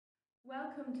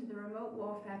Welcome to the Remote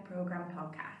Warfare Programme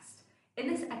podcast.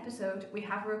 In this episode, we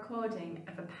have a recording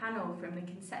of a panel from the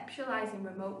Conceptualising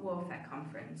Remote Warfare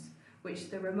Conference, which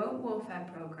the Remote Warfare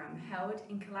Programme held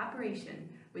in collaboration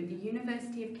with the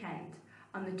University of Kent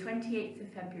on the 28th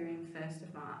of February and 1st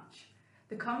of March.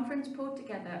 The conference pulled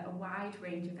together a wide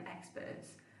range of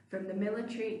experts from the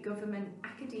military, government,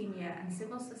 academia and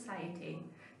civil society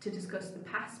to discuss the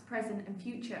past, present and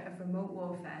future of remote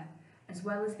warfare, as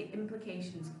well as the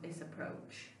implications of this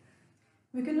approach.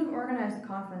 We couldn't have organised the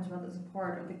conference without the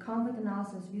support of the Conflict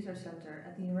Analysis Research Centre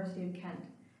at the University of Kent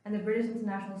and the British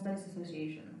International Studies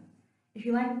Association. If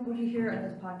you like what you hear on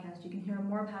this podcast, you can hear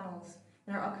more panels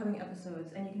in our upcoming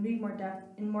episodes, and you can read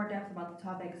in more depth about the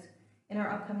topics in our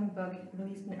upcoming book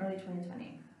released in early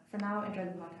 2020. For now, enjoy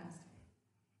the podcast.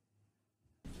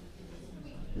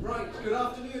 Right, good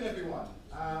afternoon everyone.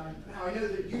 Now I know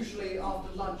that usually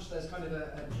after lunch there's kind of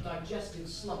a digestive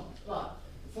slump, but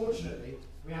fortunately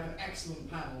we have an excellent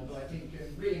panel that I think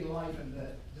can really enliven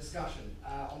the discussion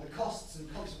on the costs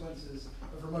and consequences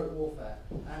of remote warfare.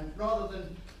 And rather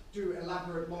than do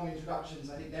elaborate long introductions,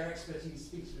 I think their expertise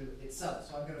speaks for itself.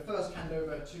 So I'm going to first hand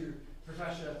over to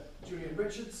Professor Julian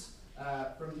Richards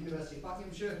from the University of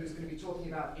Buckinghamshire, who's going to be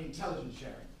talking about intelligence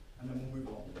sharing, and then we'll move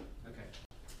on. Okay.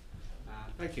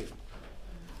 Thank you.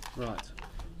 Right.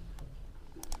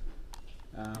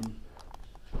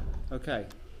 Okay.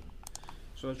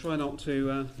 So I'll try not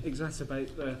to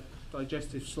exacerbate the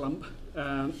digestive slump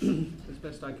as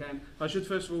best I can. I should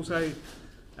first of all say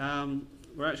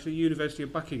we're actually University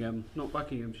of Buckingham, not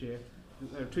Buckinghamshire.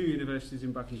 There are two universities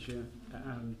in Buckinghamshire.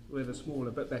 We're the smaller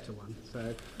but better one.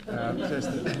 So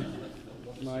just that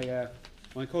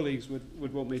my colleagues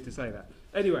would want me to say that.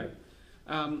 Anyway.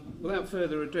 Without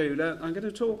further ado, I'm going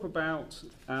to talk about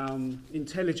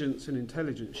intelligence and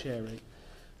intelligence sharing,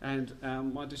 and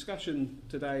my discussion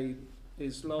today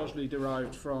is largely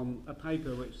derived from a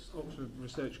paper which Oxford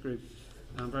Research Group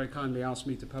very kindly asked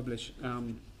me to publish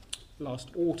last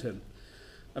autumn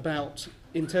about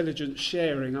intelligence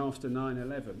sharing after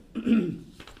 9/11.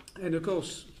 And of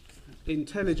course,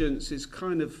 intelligence is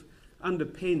kind of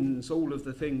underpins all of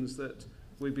the things that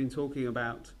we've been talking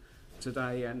about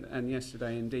today and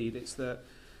yesterday. Indeed, it's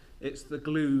the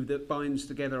glue that binds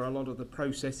together a lot of the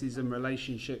processes and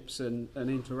relationships and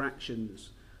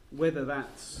interactions, whether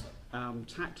that's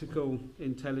tactical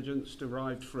intelligence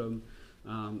derived from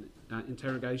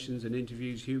interrogations and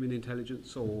interviews, human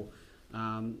intelligence, or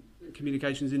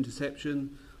communications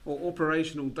interception, or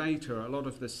operational data. A lot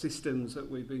of the systems that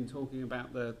we've been talking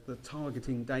about, the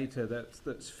targeting data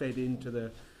that's fed into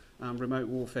the remote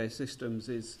warfare systems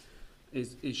is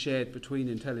shared between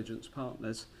intelligence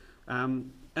partners,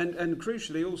 and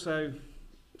crucially also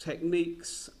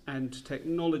techniques and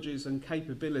technologies and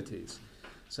capabilities.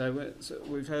 So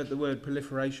we've heard the word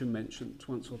proliferation mentioned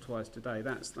once or twice today.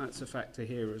 That's a factor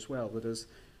here as well. That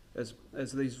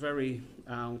as these very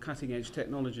cutting edge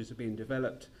technologies are being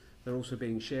developed, they're also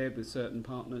being shared with certain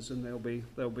partners, and they'll be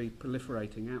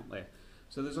proliferating out there.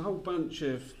 So there's a whole bunch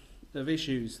of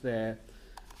issues there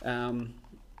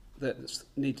that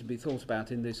need to be thought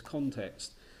about in this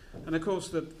context. And of course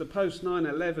the post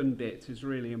 9/11 bit is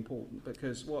really important,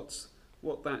 because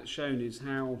what that's shown is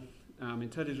how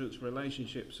intelligence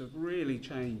relationships have really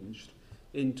changed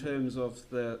in terms of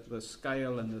the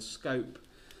scale and the scope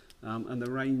and the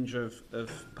range of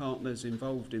partners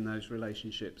involved in those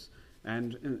relationships,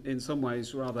 and in some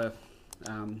ways rather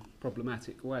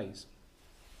problematic ways.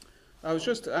 I was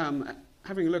just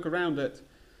having a look around at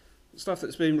stuff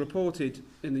that's been reported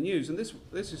in the news, and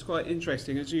this is quite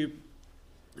interesting. As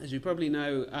you probably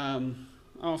know,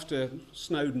 after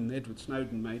Edward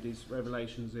Snowden made his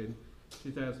revelations in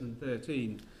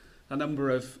 2013, a number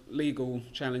of legal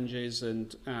challenges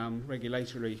and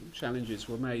regulatory challenges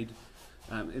were made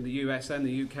in the US and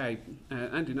the UK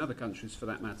and in other countries for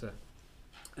that matter.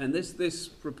 And this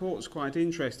report's quite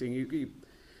interesting.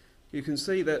 You can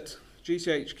see that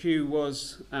GCHQ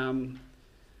was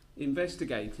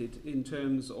investigated in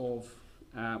terms of,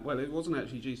 well, it wasn't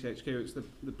actually GCHQ, it's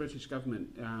the British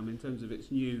government in terms of its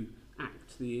new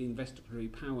act, the Investigatory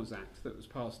Powers Act that was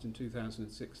passed in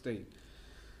 2016,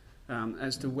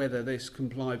 as to whether this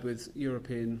complied with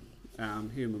European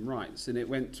human rights. And it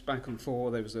went back and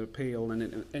forth, there was an appeal, and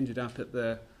it ended up at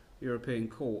the European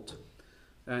Court.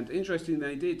 And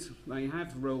interestingly, they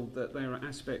have ruled that there are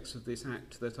aspects of this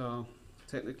act that are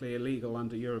technically illegal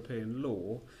under European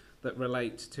law, that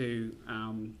relate to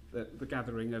the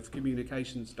gathering of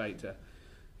communications data.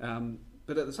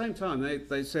 But at the same time,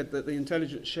 they said that the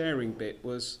intelligence sharing bit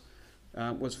was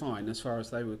fine as far as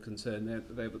they were concerned.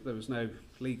 There was no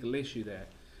legal issue there.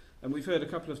 And we've heard a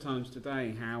couple of times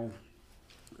today how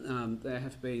there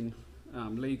have been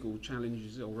legal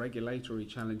challenges or regulatory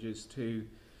challenges to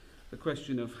the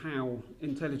question of how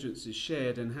intelligence is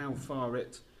shared and how far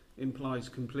it implies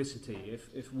complicity.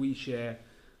 If we share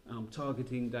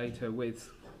targeting data with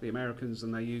the Americans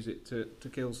and they use it to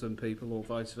kill some people, or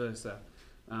vice versa,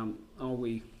 are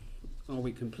we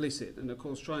complicit? And of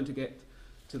course, trying to get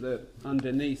to the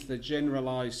underneath the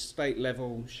generalised state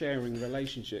level sharing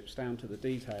relationships down to the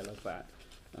detail of that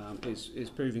is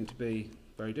proving to be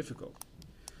very difficult.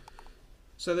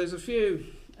 So there's a few.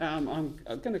 I'm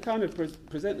going to kind of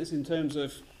present this in terms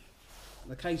of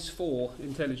the case for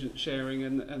intelligence sharing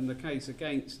and the case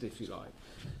against, if you like.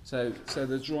 So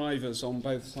the drivers on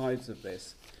both sides of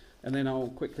this, and then I'll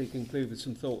quickly conclude with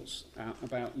some thoughts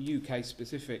about UK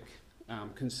specific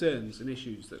concerns and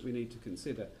issues that we need to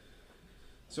consider.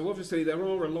 So obviously there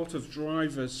are a lot of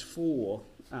drivers for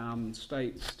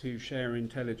states to share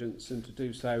intelligence and to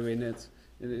do so in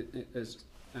as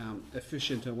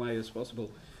efficient a way as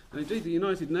possible. And indeed, the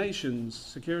United Nations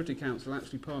Security Council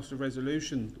actually passed a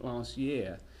resolution last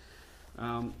year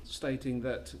stating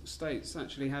that states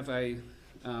actually have a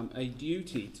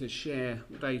duty to share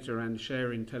data and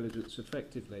share intelligence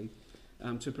effectively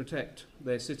to protect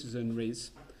their citizenry,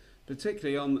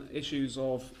 particularly on issues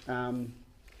of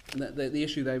the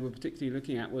issue they were particularly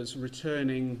looking at was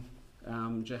returning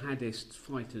jihadist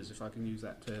fighters, if I can use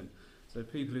that term. So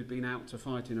people who'd been out to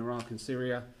fight in Iraq and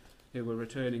Syria, who were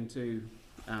returning to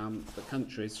the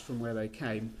countries from where they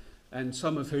came, and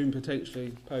some of whom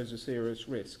potentially pose a serious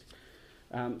risk.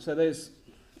 So there's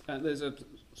a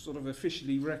sort of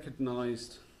officially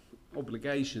recognised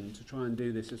obligation to try and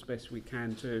do this as best we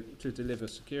can to deliver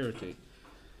security.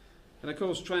 And of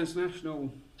course,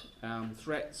 transnational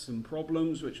threats and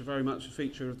problems, which are very much a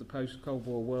feature of the post-Cold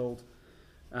War world,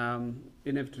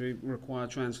 inevitably require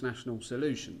transnational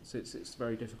solutions. It's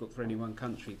very difficult for any one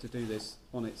country to do this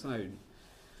on its own.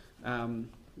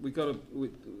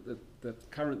 The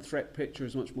current threat picture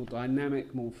is much more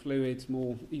dynamic, more fluid,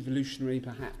 more evolutionary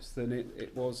perhaps than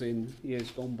it was in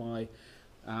years gone by.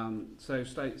 So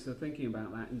states are thinking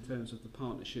about that in terms of the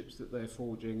partnerships that they're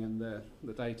forging and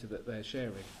the data that they're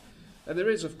sharing. And there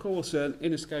is, of course, an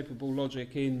inescapable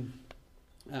logic in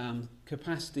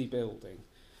capacity building.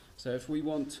 So if we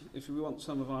want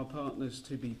some of our partners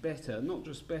to be better, not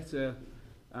just better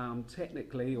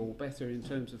technically or better in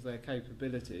terms of their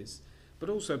capabilities, but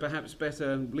also perhaps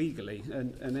better legally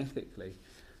and ethically,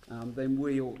 then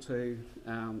we ought to,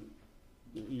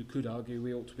 you could argue,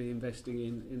 we ought to be investing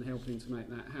in helping to make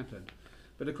that happen.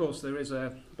 But of course there is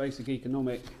a basic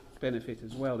economic benefit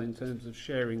as well in terms of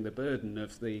sharing the burden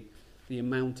of the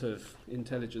amount of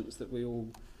intelligence that we all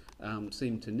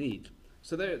seem to need.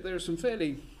 So there are some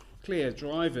fairly clear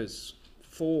drivers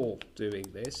for doing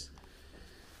this.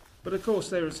 But of course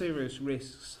there are serious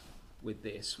risks with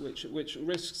this, which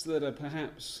risks that are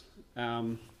perhaps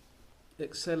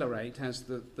accelerate as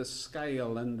the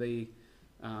scale and the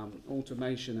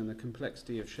automation and the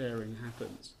complexity of sharing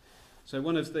happens. So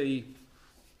one of the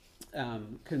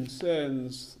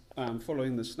concerns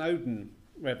following the Snowden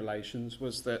revelations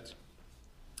was that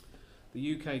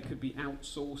the UK could be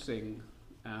outsourcing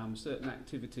certain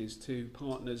activities to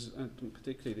partners,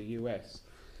 particularly the US,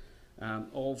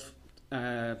 of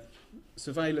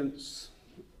surveillance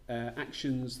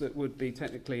actions that would be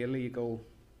technically illegal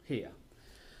here.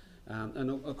 And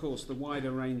of course, the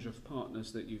wider range of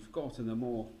partners that you've got and the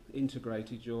more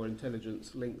integrated your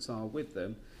intelligence links are with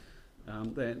them,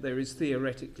 there is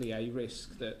theoretically a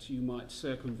risk that you might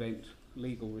circumvent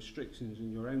legal restrictions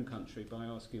in your own country by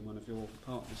asking one of your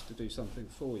partners to do something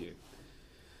for you.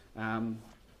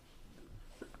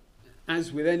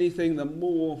 As with anything, the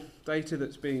more data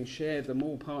that's being shared, the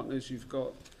more partners you've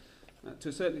got, to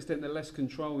a certain extent, the less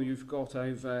control you've got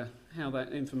over how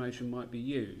that information might be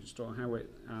used or how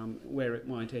where it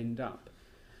might end up.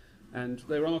 And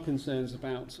there are concerns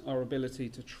about our ability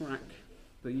to track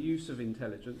the use of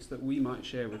intelligence that we might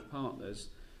share with partners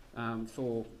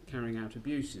for carrying out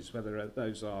abuses, whether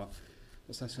those are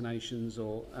assassinations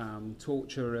or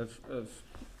torture of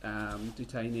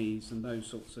detainees and those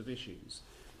sorts of issues.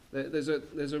 There's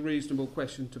a reasonable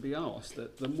question to be asked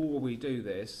that the more we do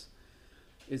this,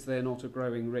 is there not a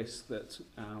growing risk that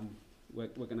we're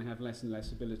going to have less and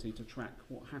less ability to track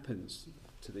what happens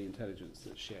to the intelligence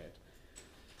that's shared?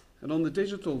 And on the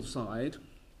digital side,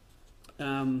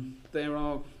 there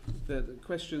are the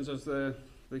questions of the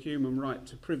human right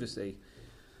to privacy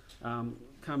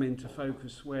come into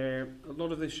focus, where a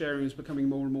lot of this sharing is becoming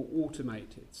more and more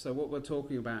automated. So what we're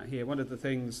talking about here, one of the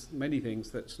things, many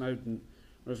things that Snowden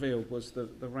revealed was the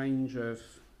range of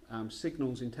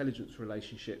signals intelligence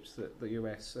relationships that the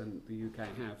US and the UK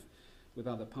have with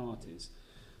other parties.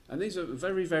 And these are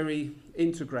very, very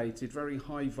integrated, very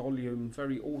high volume,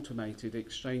 very automated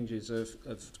exchanges of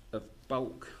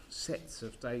bulk sets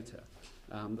of data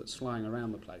that's flying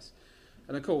around the place.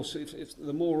 And of course, if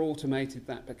the more automated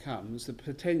that becomes,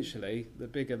 potentially the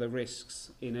bigger the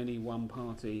risks in any one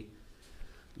party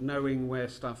knowing where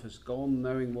stuff has gone,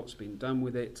 knowing what's been done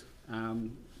with it,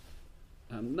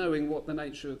 knowing what the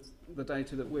nature of the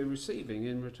data that we're receiving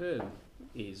in return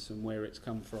is and where it's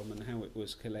come from and how it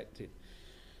was collected.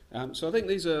 So I think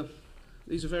these are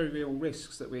very real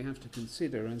risks that we have to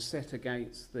consider and set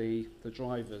against the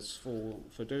drivers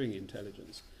for doing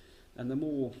intelligence. And the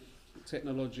more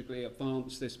technologically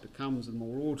advanced this becomes, the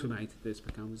more automated this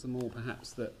becomes, the more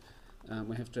perhaps that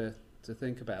we have to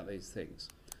think about these things.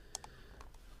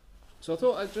 So I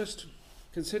thought I'd just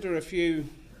consider a few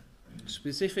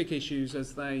specific issues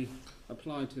as they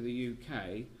apply to the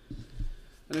UK.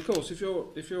 And of course, if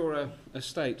you're a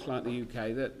state like the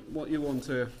UK, that what you want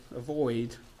to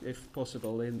avoid, if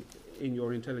possible, in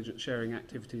your intelligence sharing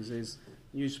activities is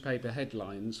newspaper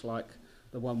headlines like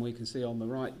the one we can see on the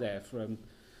right there from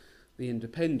The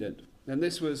Independent. And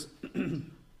this was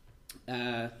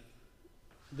the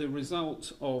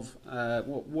result of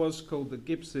what was called the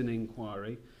Gibson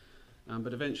Inquiry,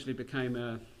 but eventually became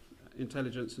a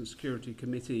Intelligence and Security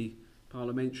Committee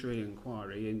parliamentary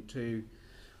inquiry into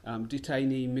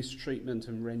detainee mistreatment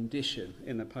and rendition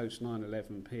in the post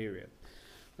 9/11 period.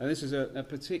 Now this is a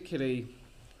particularly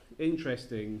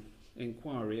interesting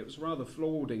inquiry. It was a rather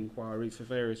flawed inquiry for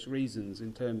various reasons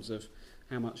in terms of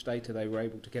how much data they were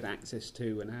able to get access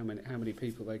to and how many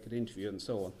people they could interview and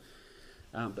so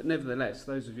on. But nevertheless,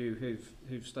 those of you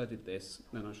who've studied this,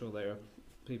 and I'm sure there are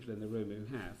people in the room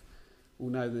who have, will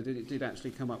know that it did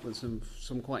actually come up with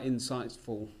some quite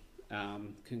insightful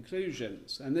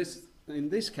conclusions. And this, in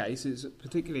this case, is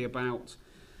particularly about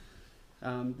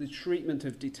the treatment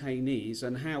of detainees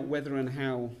and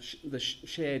how the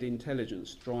shared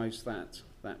intelligence drives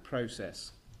that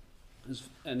process.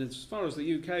 And as far as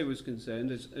the UK was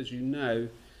concerned, as you know,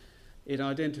 it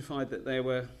identified that there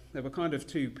were kind of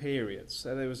two periods.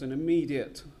 So there was an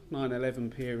immediate 9/11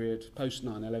 period, post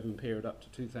 9/11 period up to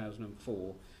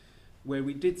 2004, where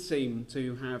we did seem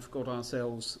to have got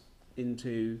ourselves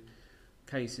into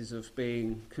cases of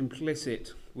being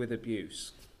complicit with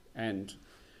abuse, and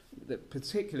that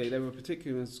particularly there were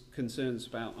particular concerns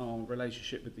about our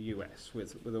relationship with the US,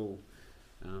 with all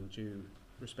due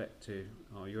respect to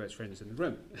our US friends in the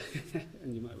room,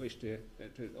 and you might wish to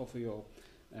offer your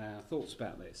thoughts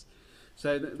about this.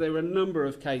 So there were a number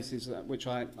of cases which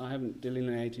I haven't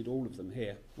delineated all of them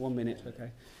here. 1 minute,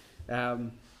 okay.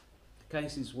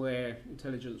 Cases where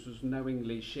intelligence was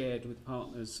knowingly shared with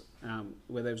partners,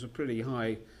 where there was a pretty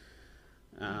high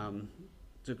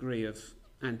degree of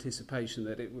anticipation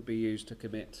that it would be used to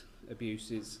commit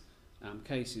abuses,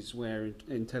 cases where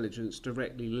intelligence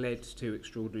directly led to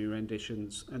extraordinary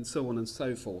renditions, and so on and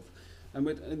so forth.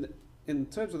 And in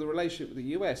terms of the relationship with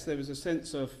the US, there was a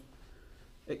sense of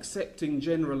accepting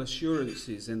general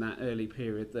assurances in that early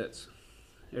period that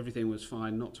everything was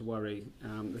fine, not to worry,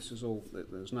 this was all,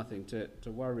 there was nothing to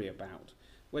worry about,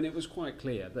 when it was quite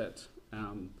clear that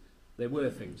there were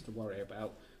things to worry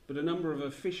about. But a number of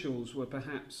officials were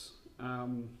perhaps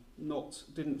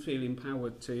didn't feel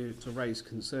empowered to raise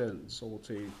concerns or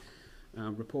to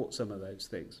report some of those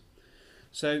things.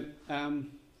 So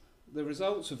the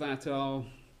results of that are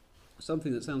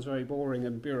something that sounds very boring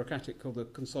and bureaucratic called the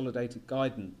Consolidated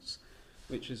Guidance,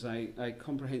 which is a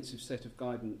comprehensive set of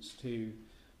guidance to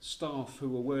staff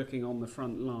who are working on the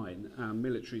front line,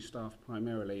 military staff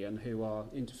primarily, and who are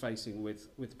interfacing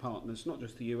with partners, not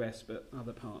just the US but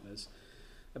other partners,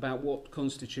 about what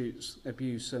constitutes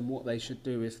abuse and what they should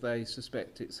do if they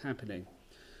suspect it's happening.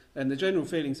 And the general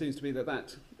feeling seems to be that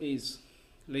that is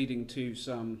leading to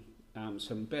some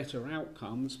better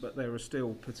outcomes, but there are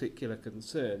still particular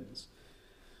concerns.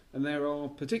 And there are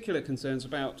particular concerns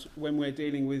about when we're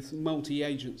dealing with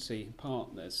multi-agency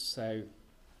partners, so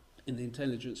in the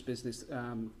intelligence business,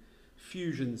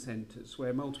 fusion centres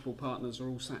where multiple partners are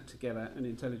all sat together and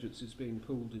intelligence is being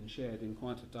pooled and shared in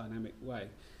quite a dynamic way.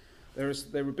 There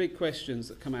are big questions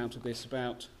that come out of this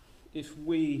about if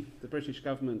we, the British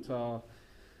government, have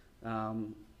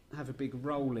a big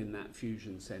role in that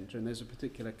fusion centre, and there's a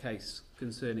particular case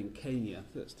concerning Kenya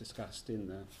that's discussed in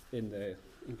the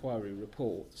inquiry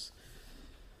reports.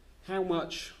 How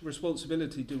much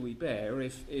responsibility do we bear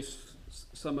if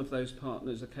some of those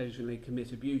partners occasionally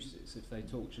commit abuses, if they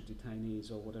torture detainees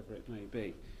or whatever it may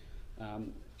be?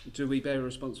 Do we bear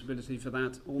responsibility for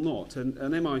that or not? And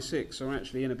MI6 are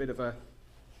actually in a bit of a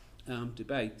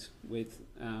debate with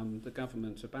the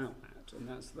government about that, and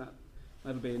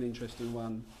that'll be an interesting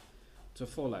one to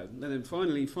follow. And then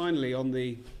finally on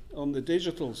the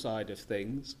digital side of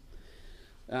things,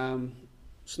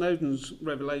 Snowden's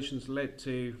revelations led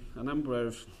to a number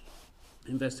of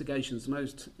investigations. The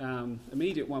most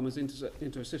immediate one was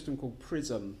into a system called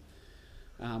PRISM,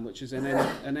 which is an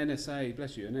NSA,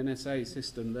 an NSA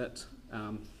system that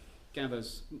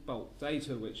gathers bulk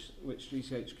data which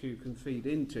GCHQ can feed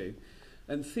into,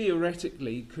 and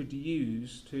theoretically could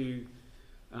use to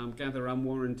gather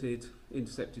unwarranted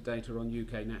intercepted data on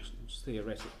UK nationals,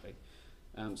 theoretically.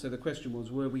 So the question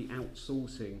was, were we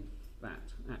outsourcing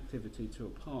that activity to a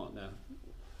partner,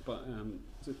 but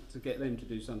to get them to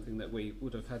do something that we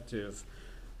would have had to have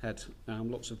had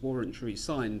lots of warrantries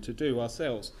signed to do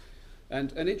ourselves?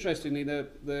 And interestingly,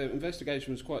 the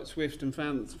investigation was quite swift and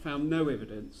found no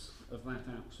evidence of that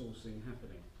outsourcing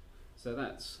happening. So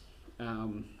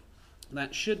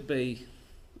that should be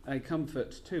a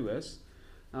comfort to us.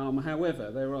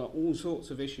 However, there are all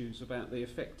sorts of issues about the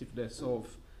effectiveness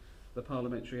of the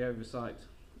Parliamentary Oversight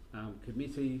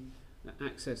Committee,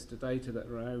 access to data that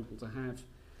we're able to have.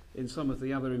 In some of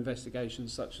the other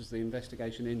investigations, such as the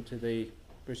investigation into the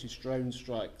British drone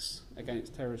strikes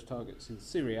against terrorist targets in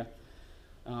Syria,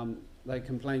 they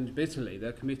complained bitterly,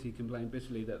 their committee complained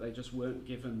bitterly that they just weren't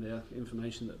given the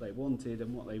information that they wanted,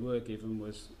 and what they were given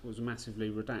was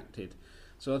massively redacted.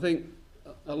 So I think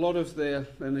a lot of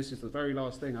and this is the very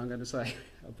last thing I'm going to say,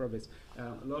 I promise,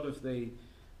 a lot of the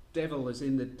devil is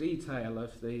in the detail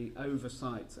of the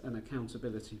oversight and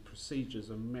accountability procedures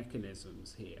and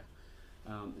mechanisms here.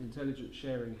 Intelligence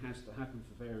sharing has to happen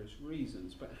for various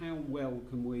reasons, but how well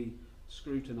can we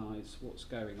scrutinise what's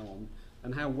going on,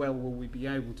 and how well will we be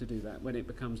able to do that when it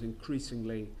becomes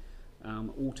increasingly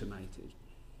automated?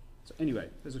 So anyway,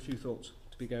 there's a few thoughts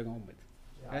to be going on with.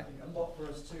 Yeah, Okay? I think a lot for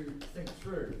us to think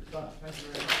through. But thank you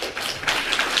very much.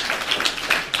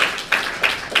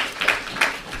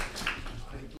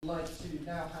 I'd like to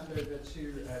now hand over to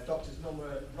Drs.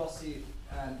 Norma Rossi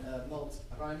and Malte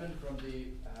Reimann from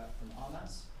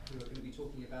ARMAS, who are going to be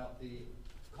talking about the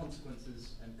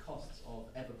consequences and costs of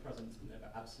ever-present and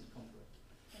ever-absent conflict.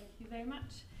 Thank you very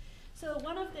much. So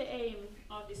one of the aims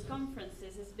of these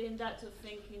conferences has been that of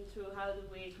thinking through how do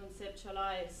we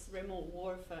conceptualize remote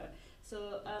warfare.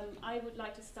 So I would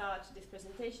like to start this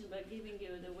presentation by giving you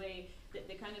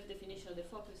the kind of definition of the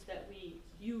focus that we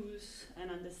use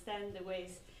and understand the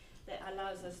ways that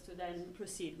allows us to then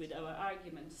proceed with our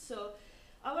arguments. So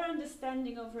our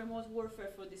understanding of remote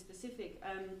warfare for this specific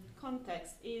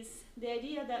context is the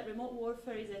idea that remote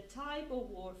warfare is a type of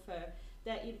warfare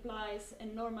that implies a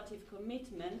normative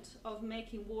commitment of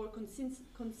making war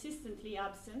consistently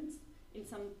absent in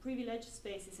some privileged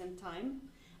spaces and time.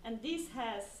 And this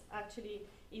has actually,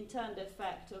 in turn, the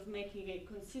effect of making it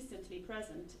consistently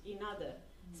present in other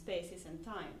spaces and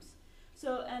times.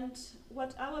 So, and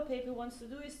what our paper wants to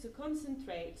do is to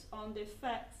concentrate on the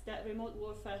effects that remote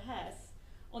warfare has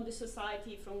on the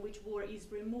society from which war is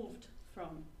removed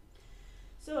from.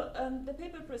 So the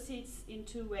paper proceeds in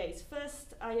two ways.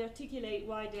 First, I articulate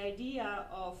why the idea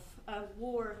of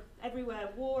war, everywhere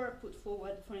war, put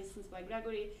forward, for instance, by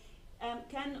Gregory,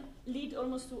 can lead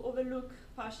almost to overlook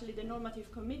partially the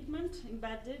normative commitment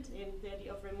embedded in the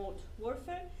idea of remote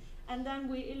warfare. And then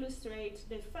we illustrate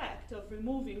the effect of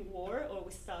removing war, or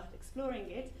we start exploring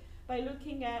it, by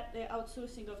looking at the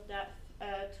outsourcing of that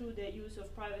through the use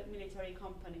of private military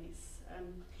companies.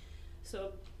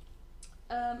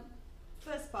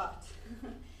 First part.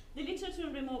 The literature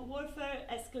on remote warfare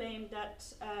has claimed that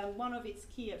one of its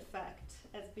key effects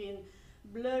has been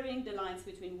blurring the lines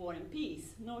between war and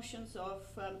peace. Notions of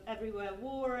everywhere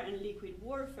war and liquid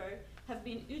warfare have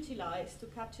been utilized to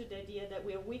capture the idea that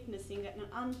we are witnessing an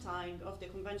untying of the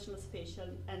conventional spatial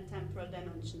and temporal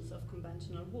dimensions of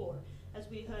conventional war. As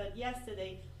we heard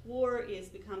yesterday, war is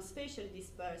become spatially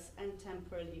dispersed and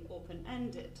temporally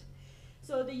open-ended.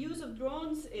 So the use of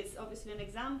drones is obviously an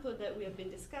example that we have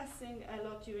been discussing a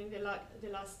lot during the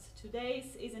last 2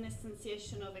 days, is an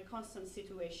instantiation of a constant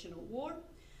situation of war.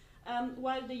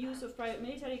 While the use of private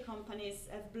military companies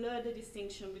have blurred the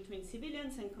distinction between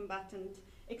civilians and combatants,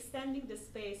 extending the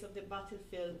space of the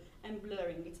battlefield and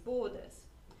blurring its borders.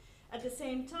 At the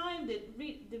same time,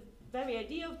 the very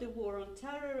idea of the war on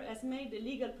terror has made the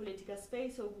legal political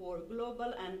space of war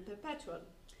global and perpetual.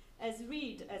 As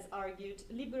Reid has argued,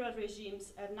 liberal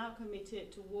regimes are now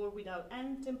committed to war without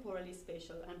end, temporally,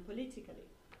 spatial, and politically.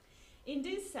 In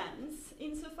this sense,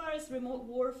 insofar as remote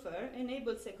warfare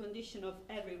enables a condition of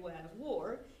everywhere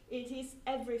war, it is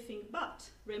everything but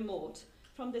remote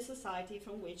from the society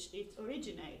from which it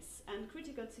originates. And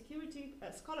critical security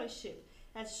scholarship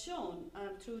has shown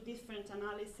through different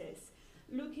analysis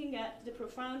looking at the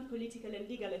profound political and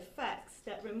legal effects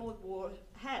that remote war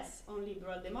has on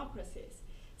liberal democracies,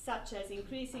 such as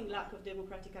increasing lack of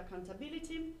democratic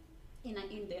accountability in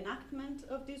the enactment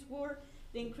of this war,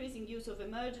 the increasing use of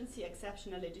emergency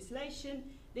exceptional legislation,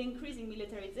 the increasing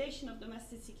militarization of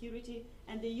domestic security,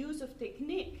 and the use of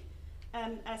technique,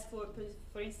 as for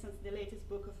instance, the latest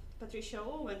book of Patricia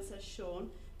Owens has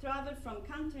shown, travel from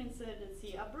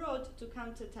counterinsurgency abroad to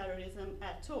counter-terrorism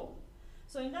at home.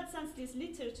 So in that sense, this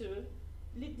literature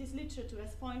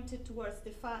has pointed towards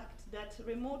the fact that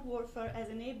remote warfare has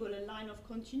enabled a line of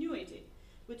continuity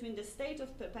between the state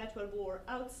of perpetual war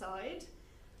outside,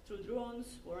 through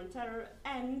drones, war on terror,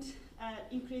 and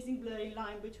increasing blurry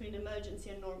line between emergency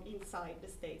and norm inside the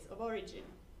states of origin.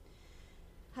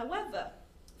 However,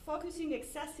 focusing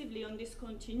excessively on this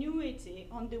continuity,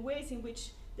 on the ways in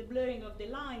which the blurring of the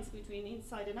lines between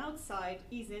inside and outside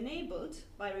is enabled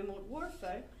by remote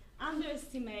warfare,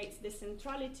 underestimates the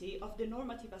centrality of the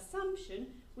normative assumption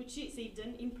which is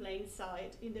hidden in plain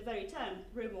sight in the very term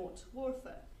remote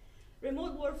warfare.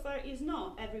 Remote warfare is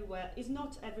not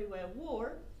everywhere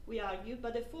war, we argue,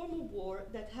 but a form of war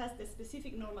that has the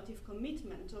specific normative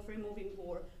commitment of removing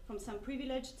war from some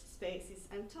privileged spaces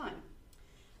and time.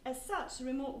 As such,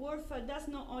 remote warfare does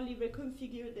not only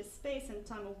reconfigure the space and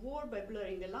time of war by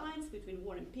blurring the lines between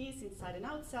war and peace inside and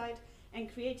outside,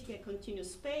 and creating a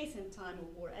continuous space and time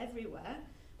of war everywhere,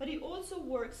 but it also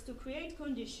works to create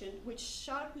conditions which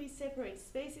sharply separate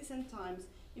spaces and times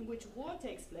in which war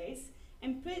takes place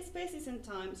and spaces and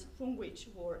times from which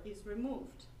war is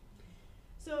removed.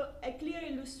 So a clear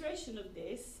illustration of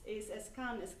this is, as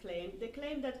Khan has claimed, the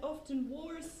claim that often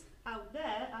wars out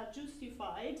there are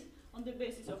justified on the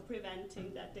basis of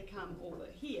preventing that they come over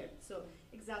here. So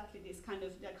exactly this kind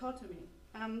of dichotomy.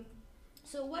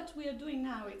 So what we are doing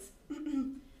now is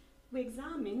we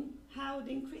examine how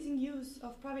the increasing use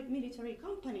of private military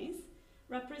companies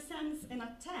represents an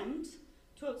attempt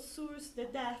to outsource the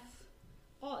death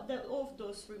of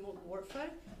those remote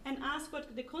warfare, and ask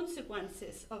what the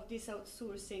consequences of this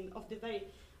outsourcing of the very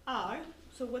are.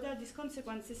 So what are these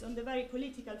consequences on the very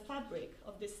political fabric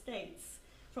of the states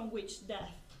from which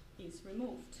death is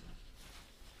removed?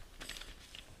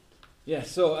 Yeah,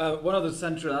 so one of the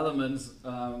central elements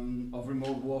of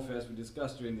remote warfare, as we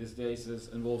discussed during these days,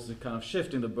 involves the kind of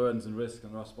shifting the burdens and risks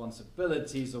and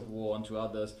responsibilities of war onto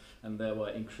others, and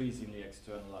thereby increasingly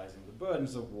externalizing the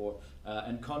burdens of war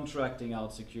and contracting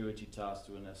out security tasks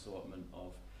to an assortment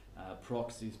of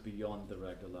proxies beyond the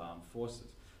regular armed forces.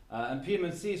 And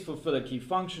PMNCs fulfill a key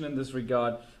function in this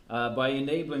regard by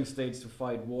enabling states to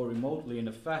fight war remotely in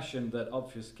a fashion that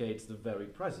obfuscates the very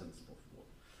presence of war.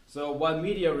 So while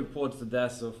media reports the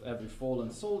deaths of every fallen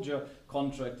soldier,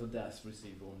 contractor deaths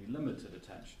receive only limited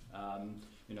attention.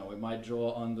 We might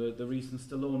draw on the recent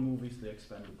Stallone movies, The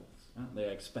Expendables.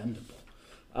 They're expendable.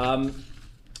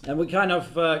 And we kind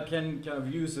of can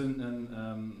use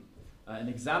an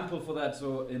example for that.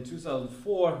 So in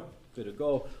 2004, bit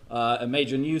ago, a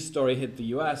major news story hit the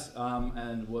US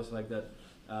and was like that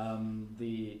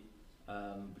the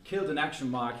killed in action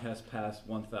mark has passed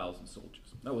 1,000 soldiers.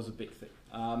 That was a big thing.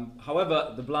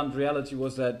 However, the blunt reality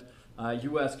was that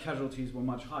US casualties were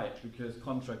much higher because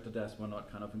contractor deaths were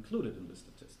not kind of included in the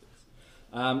statistics.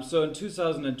 So in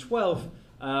 2012,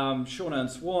 Shona and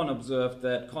Swan observed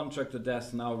that contractor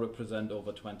deaths now represent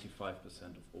over 25%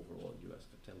 of overall US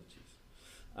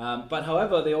fatalities. But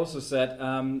however, they also said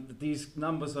these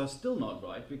numbers are still not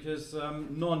right because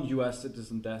non-US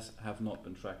citizen deaths have not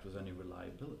been tracked with any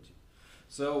reliability.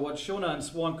 So what Shona and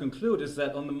Swan conclude is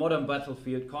that on the modern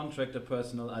battlefield, contractor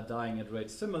personnel are dying at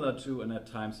rates similar to and at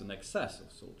times in excess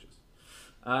of soldiers.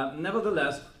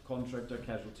 Nevertheless, contractor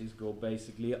casualties go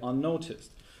basically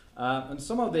unnoticed. And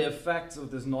some of the effects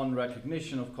of this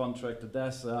non-recognition of contractor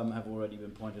deaths have already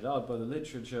been pointed out by the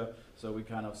literature. So we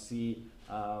kind of see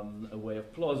a way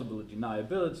of plausible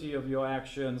deniability of your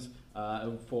actions,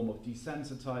 a form of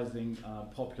desensitizing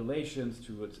populations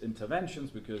towards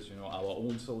interventions because our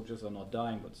own soldiers are not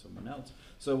dying but someone else.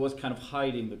 So it was kind of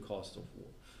hiding the cost of war.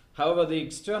 However, the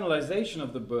externalization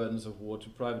of the burdens of war to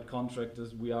private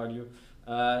contractors, we argue,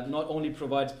 not only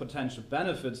provides potential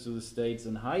benefits to the states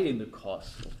in hiding the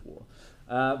costs of war,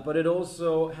 but it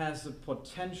also has the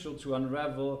potential to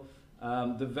unravel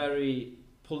the very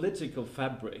political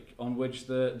fabric on which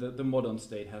the modern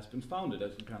state has been founded,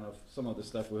 as kind of some of the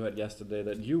stuff we heard yesterday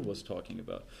that you was talking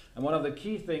about. And one of the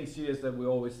key things here is that we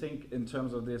always think in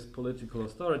terms of this political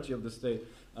authority of the state,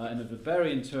 and in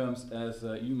variant terms as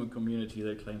a human community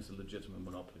that claims a legitimate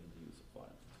monopoly on the use of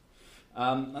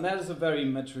violence. And that is a very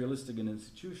materialistic and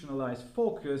institutionalized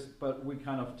focus, but we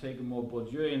kind of take a more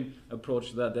Bourdieuian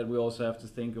approach to that we also have to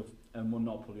think of a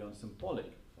monopoly on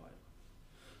symbolic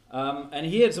violence. And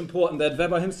here it's important that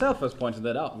Weber himself has pointed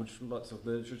that out, which lots of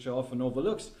the literature often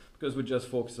overlooks because we just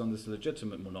focus on this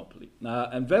legitimate monopoly.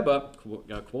 And Weber,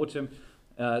 quote him,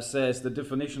 says the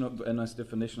definition of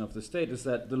the state is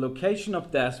that the location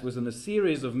of death within a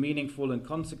series of meaningful and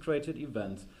consecrated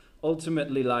events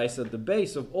ultimately lies at the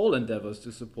base of all endeavors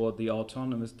to support the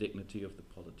autonomous dignity of the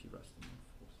polity resting on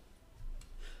force.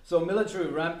 So military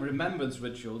remembrance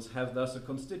rituals have thus a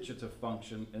constitutive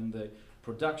function in the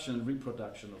production and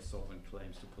reproduction of sovereign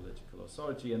claims to political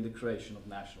authority and the creation of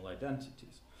national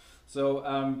identities.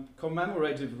 So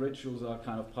commemorative rituals are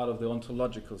kind of part of the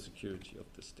ontological security of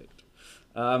the state.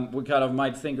 We kind of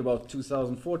might think about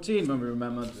 2014 when we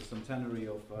remember the centenary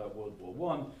of World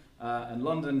War I, and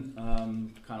London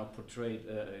kind of portrayed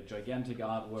a gigantic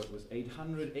artwork with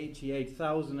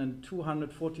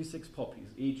 888,246 poppies,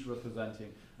 each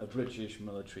representing a British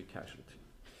military casualty.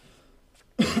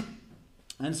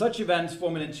 And such events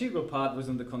form an integral part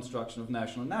within the construction of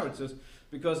national narratives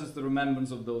because it's the remembrance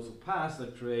of those who passed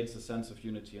that creates a sense of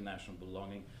unity and national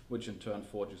belonging, which in turn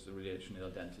forges the relational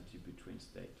identity between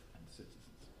state and citizens.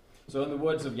 So in the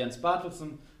words of Jens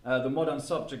Bartelsen, the modern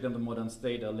subject and the modern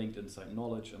state are linked inside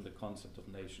knowledge, and the concept of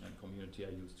nation and community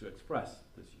are used to express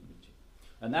this unity.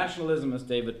 And nationalism, as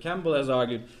David Campbell has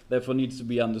argued, therefore needs to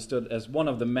be understood as one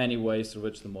of the many ways through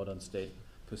which the modern state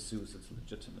pursues its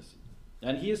legitimacy.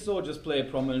 And here soldiers play a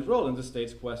prominent role in the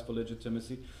state's quest for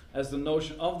legitimacy, as the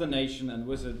notion of the nation and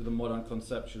with it the modern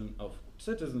conception of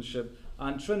citizenship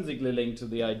are intrinsically linked to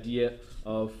the idea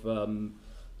of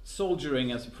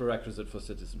soldiering as a prerequisite for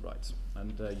citizen rights.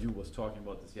 And you was talking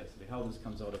about this yesterday, how this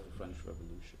comes out of the French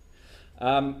Revolution.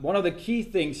 One of the key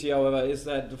things here, however, is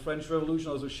that the French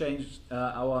Revolution also changed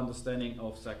our understanding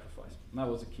of sacrifice. And that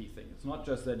was a key thing. It's not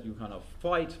just that you kind of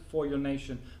fight for your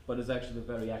nation, but it's actually the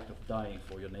very act of dying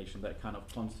for your nation that kind of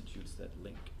constitutes that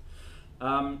link.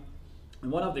 And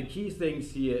one of the key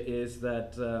things here is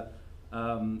that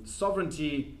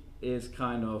sovereignty is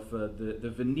kind of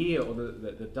the veneer, or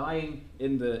the dying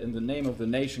in the name of the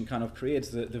nation kind of creates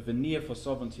the veneer for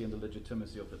sovereignty and the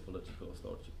legitimacy of the political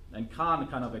authority. And Kahn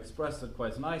kind of expressed it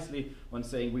quite nicely when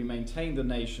saying we maintain the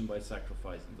nation by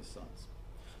sacrificing the sons.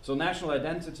 So national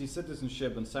identity,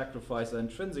 citizenship, and sacrifice are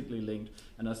intrinsically linked,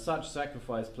 and as such,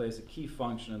 sacrifice plays a key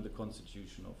function in the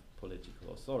constitution of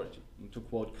political authority. And to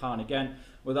quote Kahn again,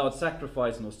 without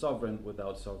sacrifice, no sovereign,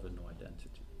 without sovereign, no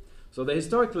identity. So the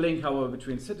historical link, however,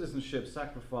 between citizenship,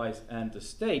 sacrifice, and the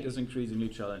state is increasingly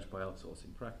challenged by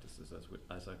outsourcing practices,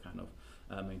 as I kind of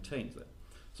maintained there.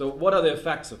 So what are the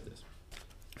effects of this?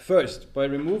 First, by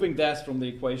removing death from the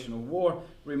equation of war,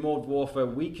 remote warfare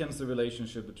weakens the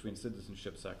relationship between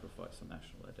citizenship, sacrifice, and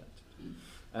national identity.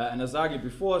 And as argued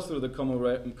before, through the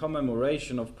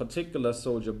commemoration of particular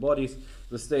soldier bodies,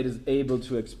 the state is able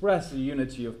to express the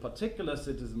unity of particular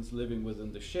citizens living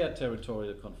within the shared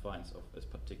territorial confines of this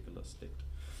particular state.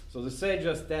 So the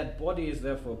soldier's dead body is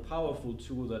therefore a powerful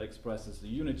tool that expresses the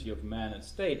unity of man and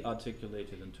state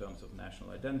articulated in terms of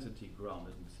national identity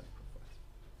grounded in sacrifice.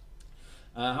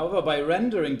 However, by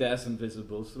rendering death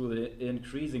invisible through the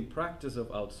increasing practice of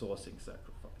outsourcing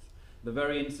sacrifice, the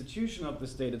very institution of the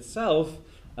state itself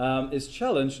is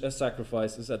challenged, as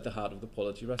sacrifice is at the heart of the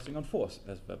polity resting on force,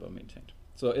 as Weber maintained.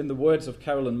 So in the words of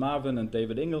Carolyn Marvin and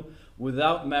David Ingle,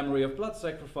 without memory of blood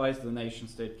sacrifice, the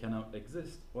nation-state cannot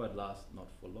exist, or at last not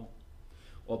for long.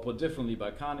 Or put differently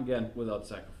by Kahn again, without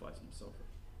sacrifice no sovereign.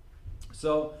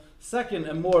 So second,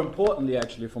 and more importantly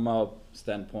actually from our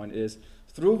standpoint, is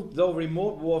though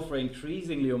remote warfare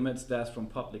increasingly omits death from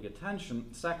public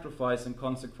attention, sacrifice and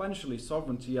consequentially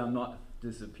sovereignty are not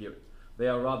disappearing. They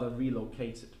are rather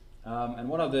relocated. And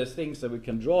one of the things that we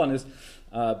can draw on is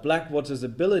Blackwater's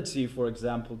ability, for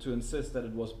example, to insist that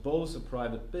it was both a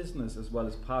private business as well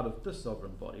as part of the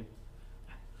sovereign body,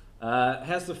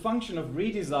 has the function of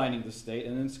redesigning the state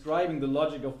and inscribing the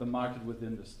logic of the market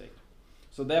within the state.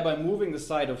 So thereby moving the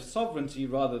side of sovereignty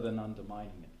rather than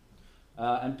undermining it.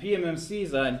 And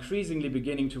PMMCs are increasingly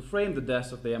beginning to frame the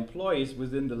deaths of their employees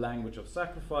within the language of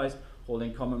sacrifice,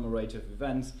 holding commemorative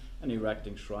events, and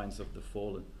erecting shrines of the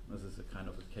fallen. This is a kind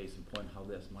of a case in point how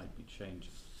this might be changing.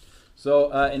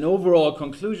 So in overall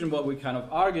conclusion, what we kind of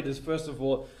argued is, first of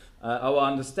all, our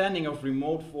understanding of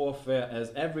remote warfare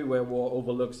as everywhere war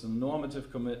overlooks the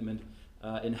normative commitment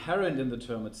inherent in the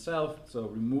term itself, so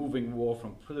removing war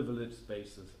from privileged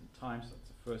spaces and times, that's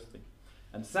the first thing.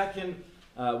 And second,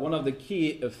 one of the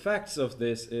key effects of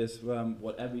this is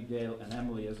what Abigail and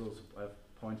Emily has also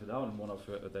pointed out in one of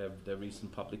their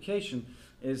recent publication,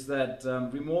 is that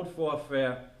remote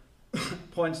warfare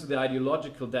points to the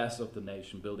ideological death of the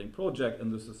nation-building project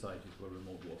and the societies where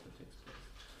remote warfare takes place.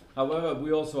 However,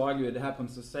 we also argue it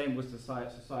happens the same with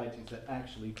societies that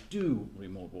actually do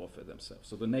remote warfare themselves.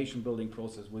 So the nation building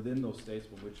process within those states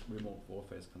for which remote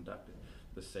warfare is conducted,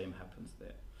 the same happens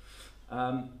there.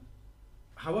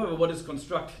 However, what is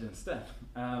constructed instead?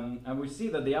 And we see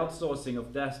that the outsourcing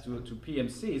of DES to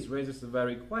PMCs raises the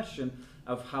very question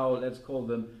of how, let's call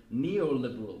them,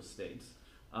 neoliberal states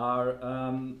are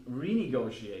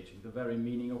renegotiating the very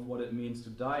meaning of what it means to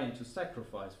die and to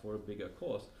sacrifice for a bigger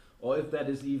cause, or if that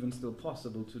is even still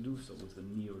possible to do so with the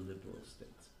neoliberal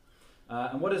states.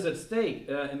 And what is at stake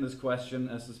in this question,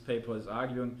 as this paper is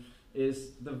arguing,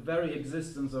 is the very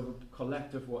existence of a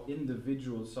collective or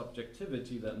individual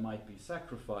subjectivity that might be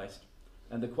sacrificed.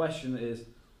 And the question is,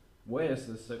 where is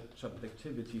this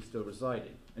subjectivity still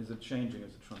residing? Is it changing?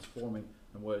 Is it transforming?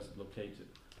 And where is it located?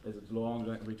 Is it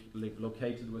longer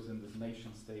located within this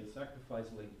nation-state sacrifice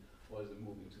link, or is it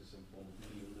moving to some form of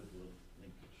neoliberal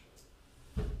linkage?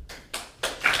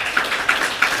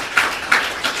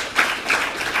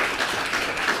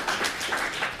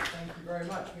 Thank you very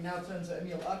much. We now turn to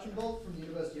Emil Archambault from the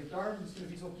University of Durham, who's going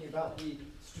to be talking about the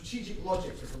strategic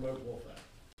logic of remote warfare.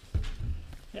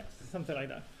 Yes, something like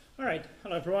that. All right.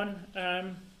 Hello, everyone.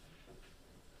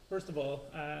 First of all,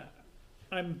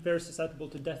 I'm very susceptible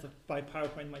to death by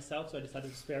PowerPoint myself, so I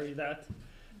decided to spare you that.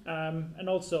 And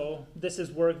also, this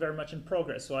is work very much in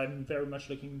progress, so I'm very much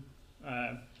looking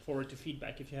forward to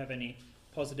feedback if you have any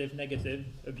positive, negative,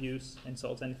 abuse,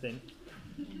 insults, anything.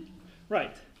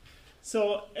 Right.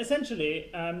 So essentially,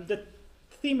 the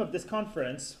theme of this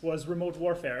conference was remote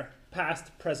warfare,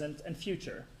 past, present, and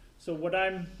future. So what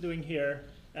I'm doing here,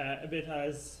 a bit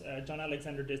as John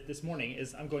Alexander did this morning,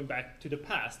 is I'm going back to the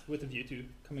past with a view to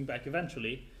coming back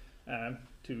eventually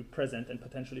to present and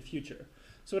potentially future.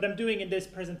 So what I'm doing in this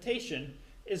presentation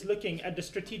is looking at the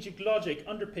strategic logic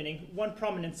underpinning one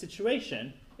prominent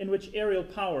situation in which aerial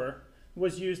power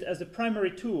was used as the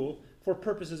primary tool for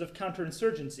purposes of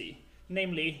counterinsurgency.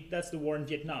 Namely, that's the war in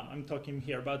Vietnam. I'm talking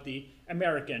here about the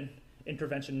American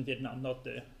intervention in Vietnam, not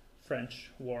the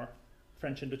French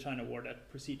Indochina war that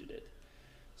preceded it.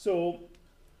 So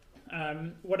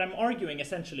what I'm arguing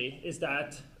essentially is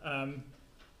that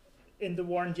in the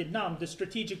war in Vietnam, the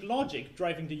strategic logic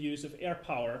driving the use of air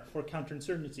power for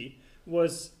counterinsurgency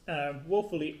was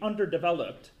woefully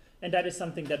underdeveloped, and that is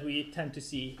something that we tend to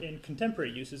see in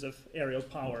contemporary uses of aerial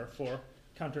power for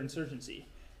counterinsurgency,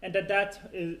 and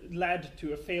that led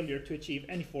to a failure to achieve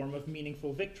any form of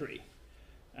meaningful victory.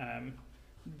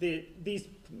 These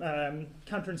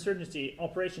counterinsurgency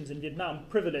operations in Vietnam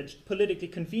privileged politically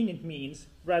convenient means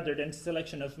rather than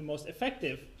selection of the most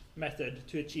effective method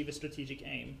to achieve a strategic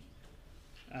aim.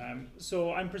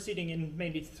 So I'm proceeding in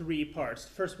mainly three parts.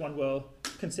 The first one will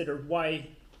consider why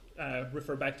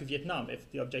refer back to Vietnam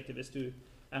if the objective is to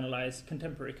analyze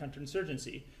contemporary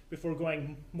counterinsurgency, before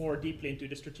going more deeply into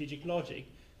the strategic logic,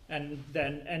 and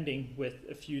then ending with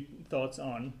a few thoughts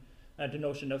on the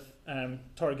notion of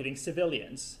targeting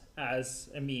civilians as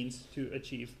a means to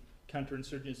achieve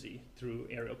counterinsurgency through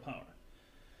aerial power.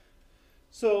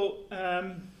 So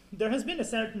there has been a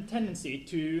certain tendency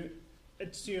to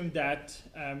assume that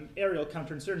aerial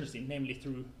counterinsurgency, namely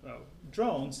through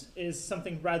drones, is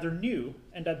something rather new,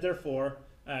 and that therefore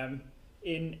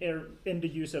in the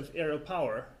use of aerial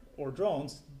power or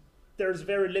drones, there's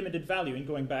very limited value in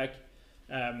going back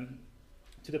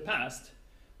to the past.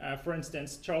 For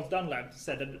instance, Charles Dunlap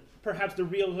said that perhaps the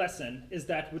real lesson is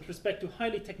that with respect to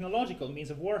highly technological means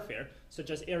of warfare,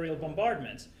 such as aerial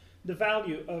bombardments, the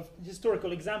value of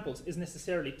historical examples is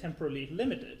necessarily temporally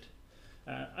limited.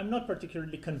 I'm not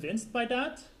particularly convinced by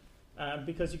that,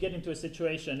 because you get into a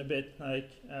situation a bit like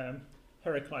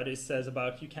Heraclitus says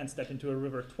about you can't step into a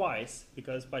river twice,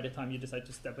 because by the time you decide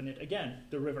to step in it again,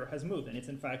 the river has moved, and it's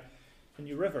in fact a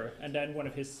new river. And then one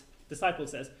of his disciple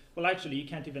says, well, actually, you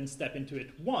can't even step into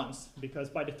it once, because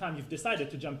by the time you've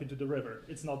decided to jump into the river,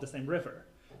 it's not the same river.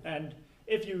 And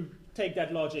if you take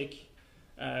that logic,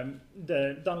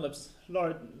 the Dunlap's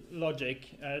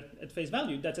logic at face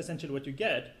value, that's essentially what you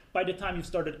get. By the time you've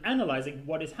started analyzing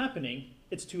what is happening,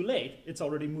 it's too late. It's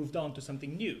already moved on to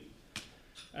something new.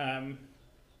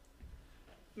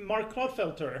 Mark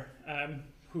Clodfelter,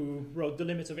 who wrote The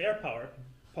Limits of Air Power,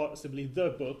 possibly the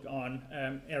book on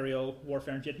aerial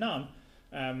warfare in Vietnam,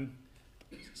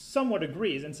 somewhat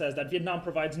agrees and says that Vietnam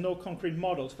provides no concrete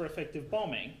models for effective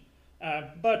bombing,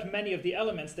 but many of the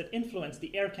elements that influenced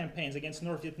the air campaigns against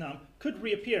North Vietnam could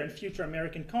reappear in future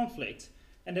American conflicts,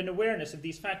 and an awareness of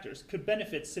these factors could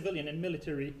benefit civilian and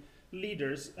military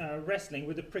leaders wrestling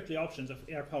with the prickly options of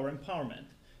air power empowerment.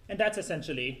 And that's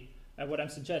essentially what I'm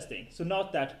suggesting. So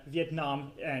not that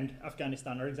Vietnam and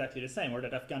Afghanistan are exactly the same, or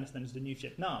that Afghanistan is the new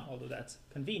Vietnam, although that's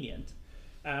convenient.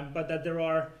 but that there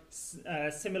are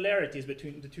similarities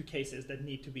between the two cases that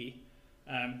need to be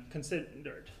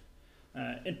considered.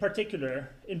 In particular,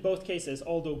 in both cases,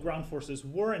 although ground forces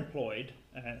were employed,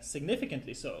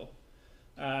 significantly so,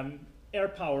 air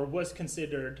power was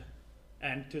considered,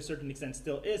 and to a certain extent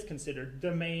still is considered,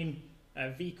 the main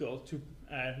vehicle to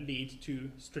lead to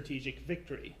strategic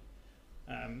victory.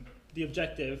 The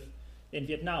objective in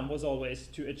Vietnam was always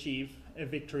to achieve a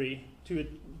victory,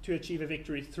 to achieve a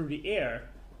victory through the air,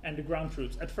 and the ground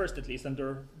troops, at first at least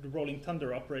under the Rolling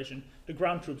Thunder operation, the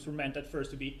ground troops were meant at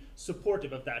first to be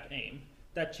supportive of that aim.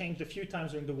 That changed a few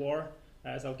times during the war,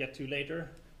 as I'll get to later,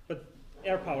 but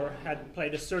air power had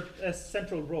played a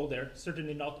central role there,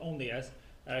 certainly not only as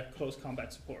close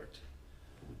combat support.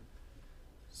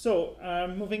 So,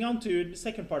 moving on to the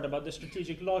second part about the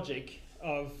strategic logic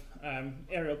of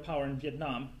aerial power in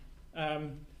Vietnam.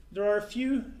 There are a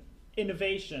few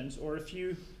innovations or a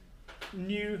few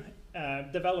new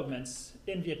developments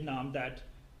in Vietnam that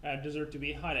deserve to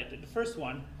be highlighted. The first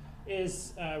one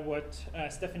is what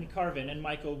Stephanie Carvin and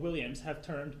Michael Williams have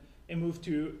termed a move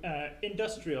to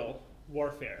industrial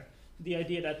warfare. The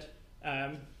idea that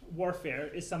warfare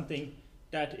is something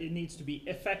that it needs to be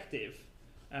effective,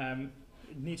 it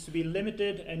needs to be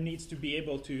limited, and needs to be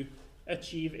able to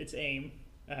achieve its aim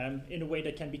in a way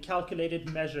that can be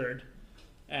calculated, measured,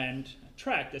 and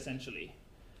tracked, essentially.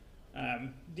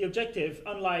 The objective,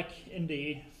 unlike in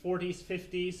the 40s,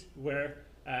 50s, where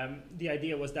the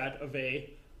idea was that of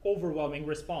a overwhelming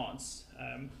response,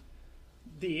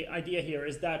 the idea here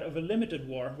is that of a limited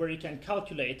war where you can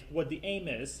calculate what the aim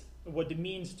is, what the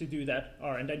means to do that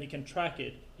are, and then you can track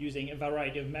it using a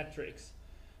variety of metrics.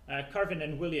 Carvin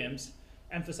and Williams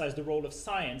emphasize the role of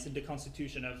science in the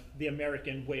constitution of the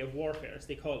American way of warfare, as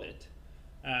they call it.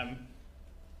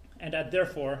 And that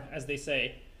therefore, as they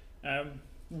say,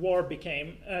 war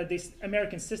became, this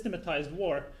American systematized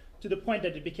war to the point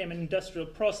that it became an industrial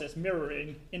process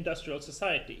mirroring industrial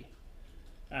society.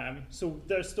 So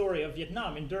their story of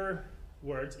Vietnam, in their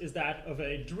words, is that of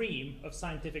a dream of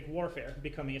scientific warfare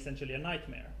becoming essentially a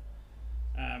nightmare.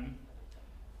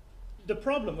 The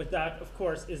problem with that, of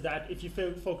course, is that if you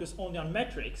focus only on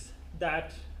metrics,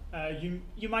 that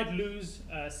you might lose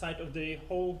sight of the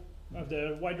whole, of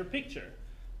the wider picture.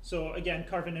 So again,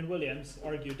 Carvin and Williams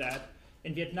argue that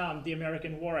in Vietnam, the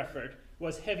American war effort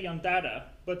was heavy on data,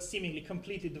 but seemingly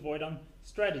completely devoid on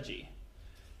strategy.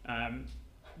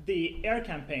 The air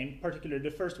campaign, particularly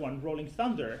the first one, Rolling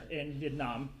Thunder in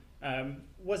Vietnam,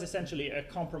 was essentially a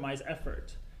compromise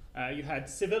effort. You had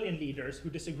civilian leaders who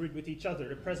disagreed with each other.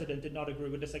 The president did not agree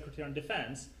with the Secretary of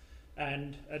Defense,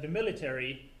 and the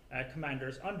military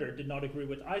commanders under did not agree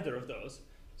with either of those.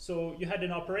 So you had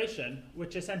an operation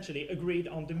which essentially agreed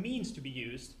on the means to be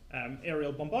used,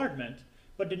 aerial bombardment,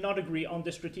 but did not agree on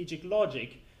the strategic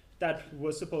logic that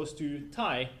was supposed to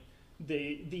tie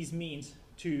these means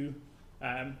to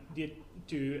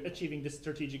achieving the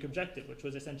strategic objective, which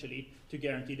was essentially to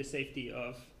guarantee the safety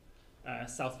of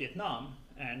South Vietnam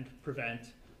and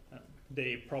prevent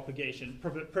the propagation,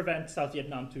 prevent South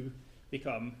Vietnam to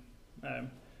become,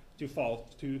 to fall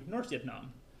to North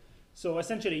Vietnam. So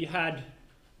essentially you had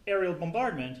aerial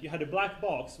bombardment, you had a black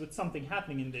box with something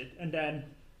happening in it, and then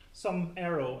some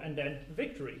arrow, and then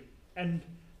victory. And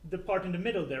the part in the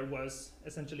middle there was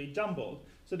essentially jumbled.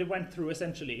 So they went through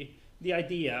essentially the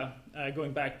idea,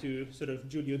 going back to sort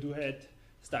of Julio Duhet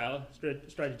style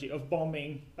strategy of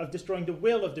bombing, of destroying the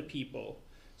will of the people.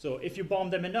 So if you bomb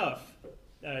them enough,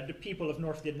 the people of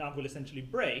North Vietnam will essentially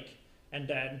break, and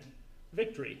then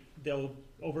victory. They'll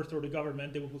overthrow the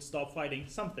government, they will stop fighting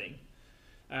something.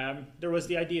 There was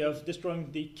the idea of destroying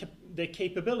the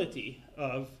capability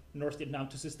of North Vietnam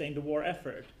to sustain the war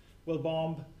effort. We'll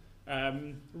bomb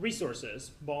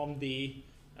resources, bomb the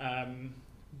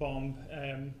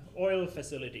oil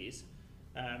facilities,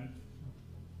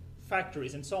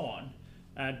 factories, and so on.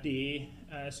 The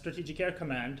Strategic Air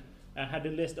Command had a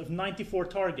list of 94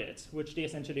 targets, which they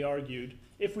essentially argued,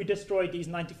 if we destroy these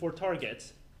 94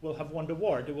 targets, we'll have won the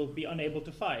war, they will be unable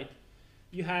to fight.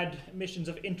 You had missions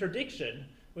of interdiction,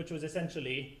 which was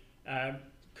essentially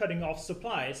cutting off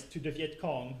supplies to the Viet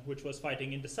Cong, which was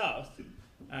fighting in the south.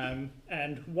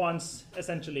 And once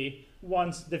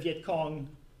the Viet Cong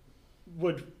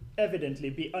would evidently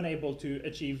be unable to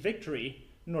achieve victory,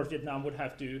 North Vietnam would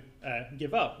have to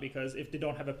give up, because if they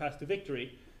don't have a path to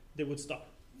victory, they would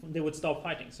stop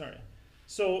fighting, sorry.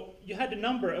 So you had a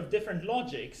number of different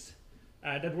logics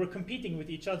that were competing with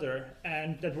each other,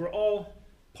 and that were all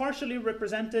partially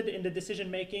represented in the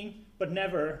decision-making, but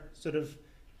never sort of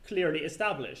clearly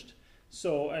established.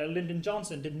 So Lyndon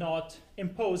Johnson did not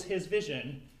impose his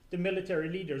vision. The military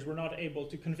leaders were not able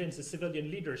to convince the civilian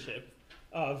leadership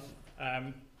of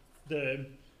the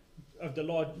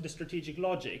strategic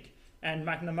logic, and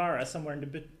McNamara, somewhere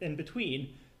in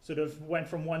between, sort of went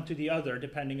from one to the other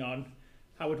depending on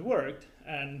how it worked,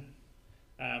 and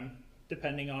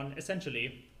depending on,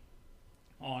 essentially,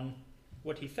 on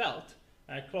what he felt.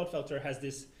 Clodfelter has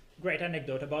this great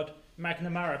anecdote about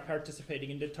McNamara participating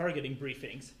in the targeting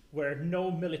briefings, where no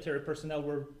military personnel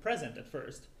were present at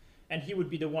first, and he would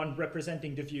be the one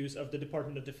representing the views of the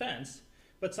Department of Defense,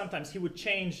 but sometimes he would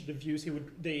change the views,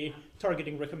 the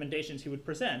targeting recommendations he would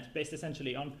present, based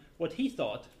essentially on what he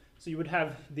thought. So you would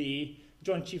have the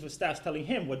Joint Chief of Staff telling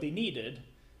him what they needed,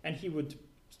 and he would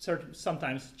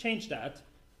sometimes change that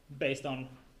based on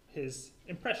his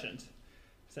impressions,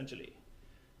 essentially.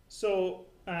 So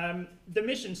the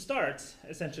mission starts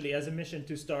essentially as a mission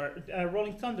to start.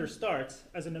 Rolling Thunder starts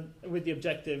as with the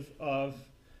objective of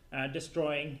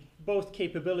destroying both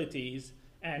capabilities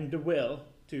and the will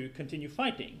to continue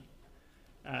fighting.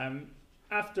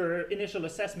 After initial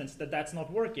assessments that that's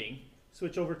not working,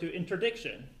 switch over to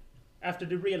interdiction. After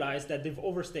they realize that they've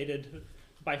overstated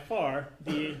by far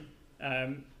the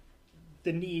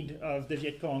need of the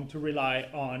Viet Cong to rely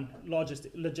on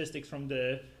logistics from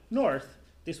the north,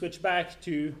 they switch back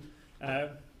to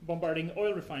bombarding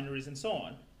oil refineries and so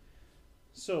on.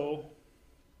 So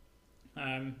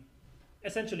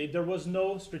essentially, there was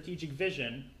no strategic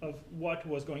vision of what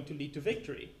was going to lead to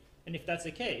victory. And if that's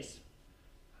the case,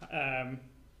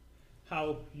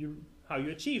 how you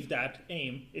achieve that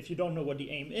aim, if you don't know what the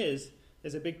aim is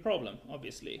a big problem,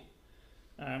 obviously.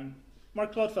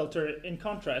 Mark Clodfelter, in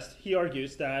contrast, he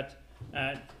argues that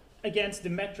against the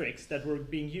metrics that were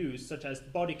being used, such as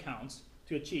body counts,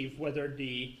 to achieve whether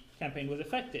the campaign was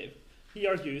effective, he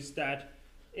argues that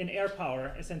in air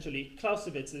power, essentially,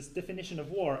 Clausewitz's definition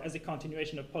of war as a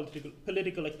continuation of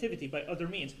political activity by other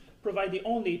means provide the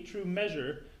only true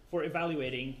measure for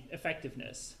evaluating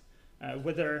effectiveness.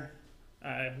 Whether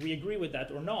we agree with that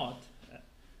or not,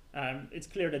 it's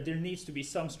clear that there needs to be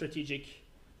some strategic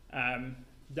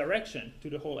direction to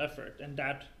the whole effort, and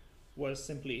that was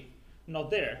simply not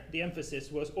there. The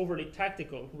emphasis was overly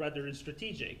tactical rather than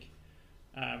strategic,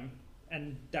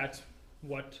 and that's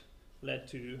what led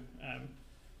to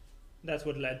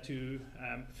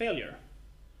failure.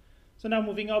 So now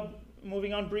moving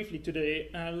on briefly to the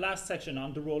last section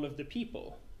on the role of the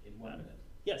people. In 1 minute.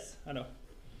 Yes, I know.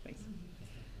 Thanks.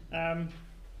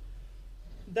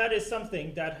 That is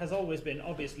something that has always been,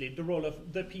 obviously, the role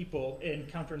of the people in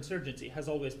counterinsurgency has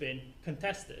always been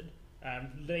contested.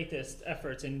 Latest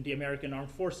efforts in the American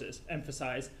Armed Forces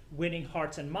emphasize winning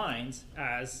hearts and minds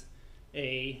as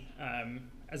a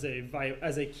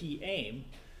key aim.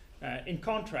 In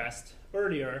contrast,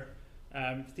 earlier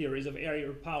theories of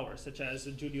aerial power, such as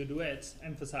Julio Duet's,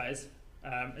 emphasize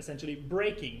essentially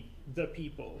breaking the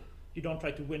people. You don't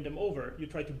try to win them over, you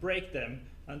try to break them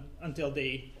until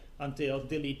they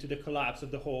lead to the collapse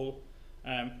of the whole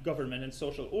government and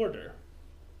social order.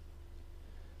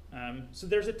 So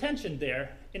there's a tension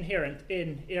there inherent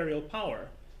in aerial power,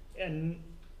 and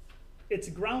it's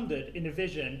grounded in a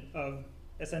vision of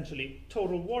essentially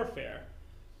total warfare,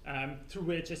 through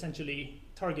which essentially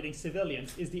targeting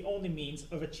civilians is the only means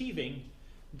of achieving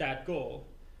that goal.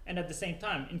 And at the same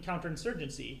time, in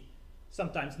counterinsurgency,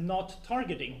 sometimes not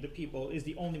targeting the people is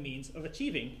the only means of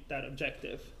achieving that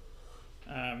objective.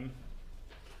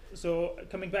 So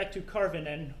coming back to Carvin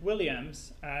and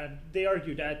Williams, they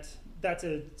argue that that's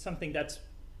something that's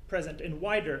present in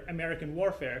wider American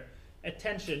warfare, a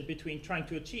tension between trying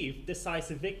to achieve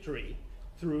decisive victory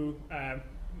through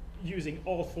using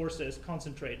all forces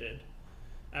concentrated,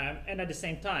 and at the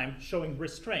same time showing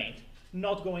restraint,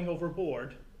 not going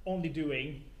overboard,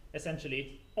 only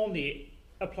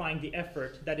applying the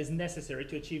effort that is necessary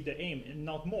to achieve the aim and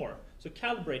not more. So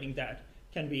calibrating that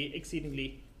can be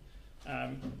exceedingly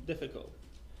difficult.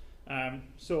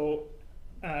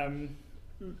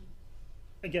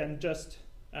 Again, just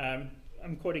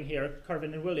I'm quoting here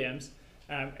Carvin and Williams.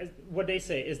 What they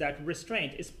say is that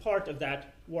restraint is part of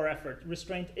that war effort.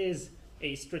 Restraint is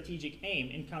a strategic aim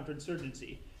in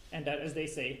counterinsurgency, and that, as they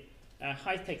say,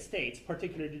 high-tech states,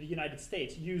 particularly the United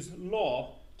States, use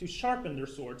law to sharpen their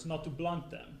swords, not to blunt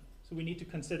them. So we need to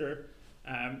consider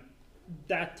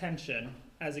that tension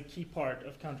as a key part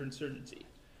of counterinsurgency.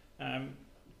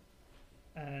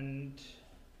 And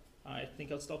I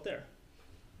think I'll stop there.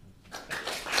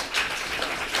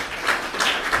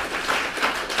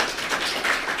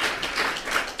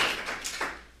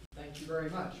 Thank you very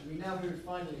much. We now move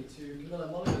finally to Camilla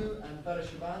Molyneux and Bella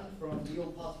Shaban from the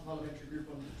All Party Parliamentary Group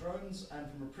on Drones and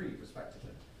from Reprieve,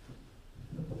 respectively.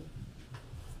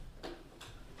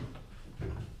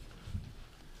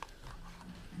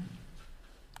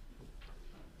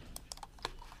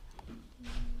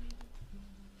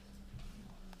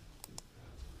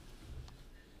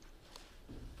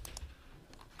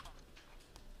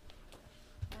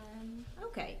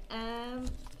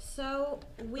 So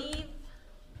we've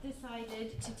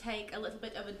decided to take a little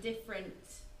bit of a different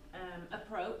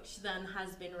approach than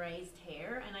has been raised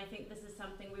here, and I think this is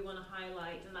something we want to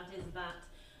highlight, and that is that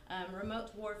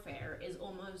remote warfare is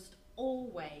almost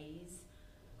always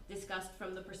discussed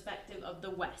from the perspective of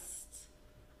the West,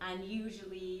 and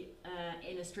usually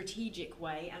in a strategic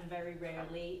way, and very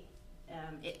rarely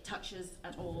it touches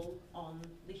at all on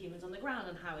the humans on the ground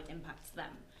and how it impacts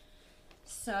them.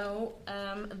 So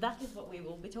that is what we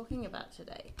will be talking about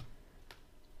today.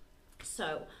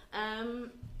 So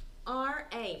our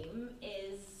aim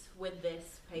is, with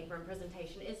this paper and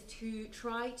presentation, is to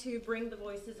try to bring the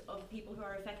voices of people who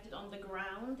are affected on the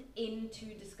ground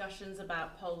into discussions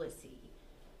about policy.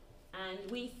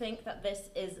 And we think that this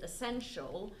is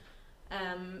essential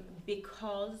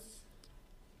because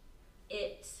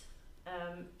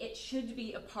it should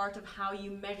be a part of how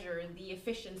you measure the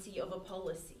efficiency of a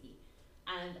policy.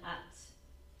 And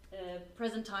at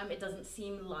present time, it doesn't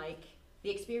seem like the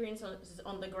experience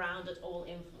on the ground at all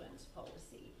influence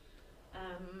policy.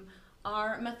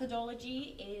 Our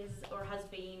methodology is, or has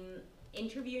been,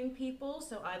 interviewing people,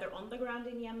 so either on the ground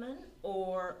in Yemen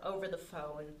or over the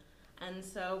phone. And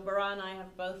so Bara and I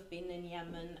have both been in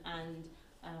Yemen and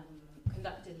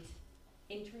conducted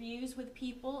interviews with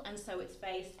people, and so it's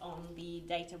based on the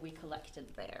data we collected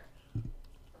there.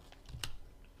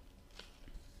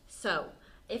 So,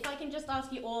 if I can just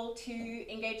ask you all to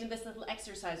engage in this little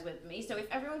exercise with me. So if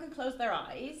everyone could close their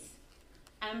eyes,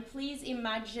 and please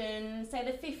imagine, say,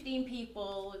 the 15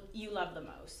 people you love the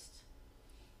most.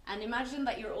 And imagine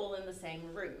that you're all in the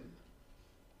same room.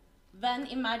 Then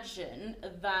imagine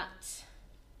that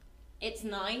it's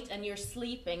night and you're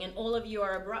sleeping, and all of you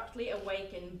are abruptly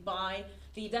awakened by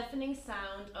the deafening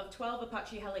sound of 12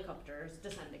 Apache helicopters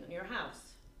descending on your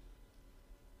house.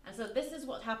 And so this is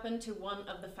what happened to one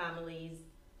of the families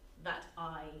that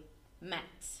I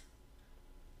met.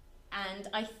 And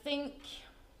I think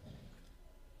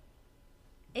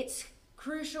it's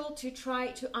crucial to try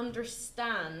to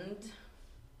understand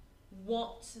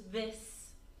what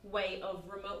this way of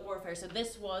remote warfare, so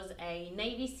this was a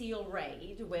Navy SEAL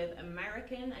raid with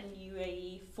American and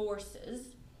UAE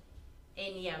forces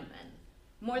in Yemen.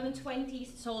 More than 20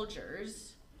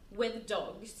 soldiers with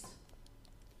dogs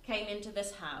came into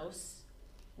this house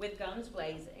with guns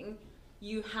blazing.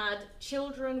 You had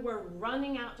children were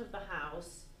running out of the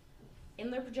house in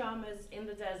their pajamas in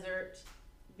the desert,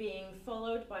 being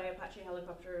followed by Apache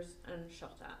helicopters and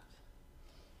shot at.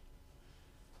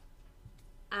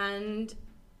 And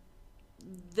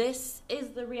this is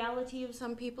the reality of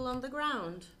some people on the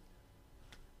ground.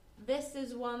 This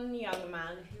is one young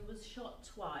man who was shot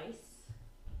twice,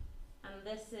 and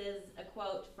this is a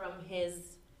quote from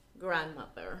his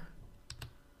grandmother.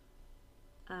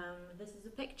 This is a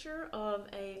picture of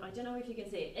I don't know if you can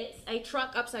see it. It's a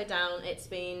truck upside down. It's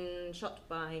been shot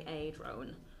by a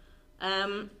drone.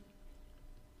 Oh,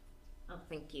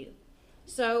 thank you.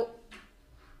 So,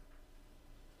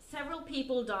 several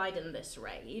people died in this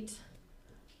raid,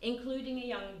 including a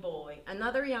young boy.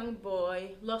 Another young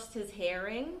boy lost his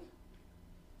hearing.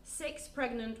 6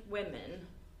 pregnant women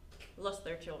lost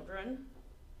their children.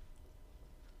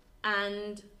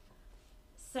 And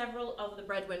several of the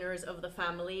breadwinners of the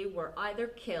family were either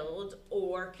killed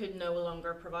or could no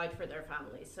longer provide for their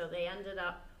families. So they ended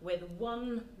up with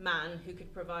one man who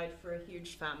could provide for a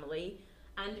huge family,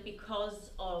 and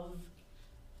because of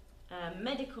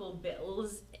medical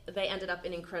bills, they ended up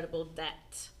in incredible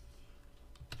debt.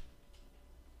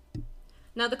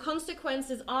 Now, the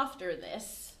consequences after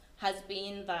this has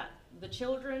been that the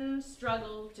children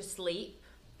struggle to sleep,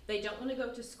 they don't want to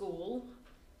go to school.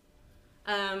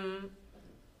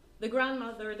 The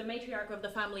grandmother, the matriarch of the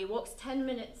family, walks 10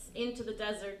 minutes into the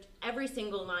desert every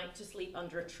single night to sleep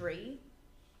under a tree.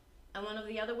 And one of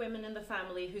the other women in the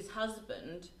family, whose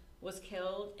husband was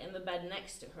killed in the bed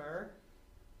next to her,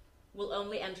 will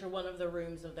only enter one of the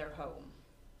rooms of their home.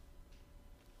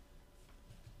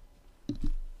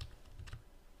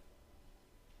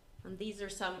 And these are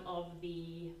some of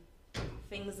the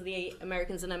things the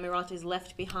Americans and Emiratis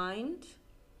left behind.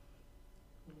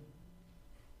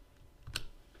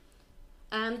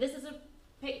 This is a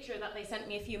picture that they sent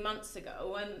me a few months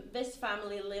ago, and this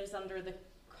family lives under the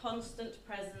constant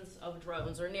presence of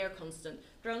drones, or near constant.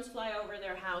 Drones fly over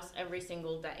their house every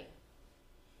single day.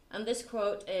 And this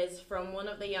quote is from one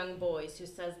of the young boys who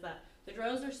says that the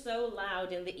drones are so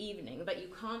loud in the evening that you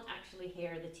can't actually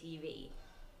hear the TV.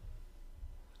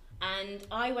 And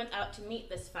I went out to meet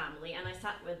this family, and I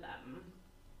sat with them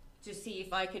to see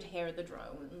if I could hear the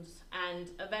drones.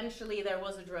 And eventually there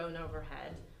was a drone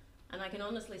overhead. And I can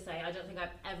honestly say I don't think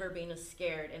I've ever been as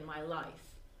scared in my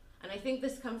life. And I think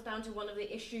this comes down to one of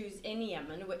the issues in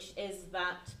Yemen, which is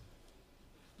that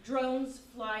drones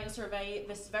fly and survey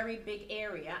this very big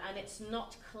area, and it's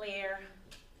not clear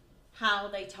how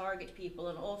they target people,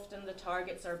 and often the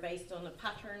targets are based on a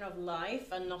pattern of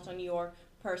life and not on your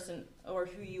person or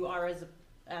who you are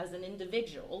as an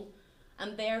individual,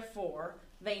 and therefore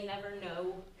they never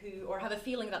know who, or have a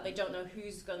feeling that they don't know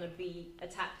who's going to be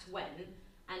attacked when.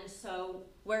 And so,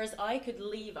 whereas I could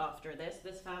leave after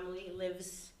this family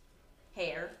lives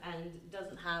here and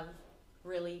doesn't have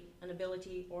really an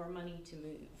ability or money to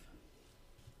move.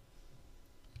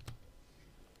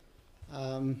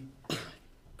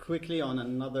 Quickly on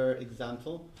another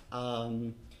example,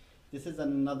 this is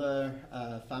another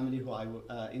family who I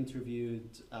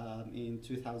interviewed in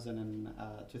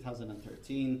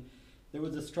 2013. There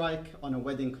was a strike on a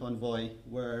wedding convoy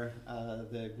where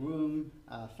the groom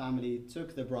family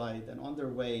took the bride, and on their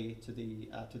way to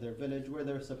their village where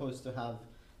they're supposed to have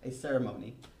a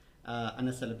ceremony and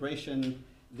a celebration,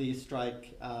 the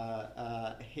strike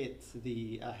hit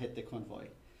the convoy.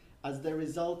 As the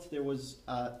result, there was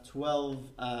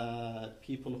 12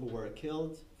 people who were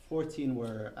killed, 14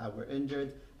 were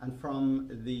injured, and from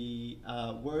the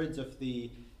words of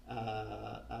the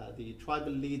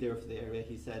tribal leader of the area,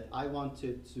 he said, "I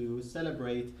wanted to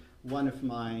celebrate one of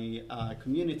my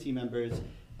community members.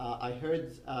 I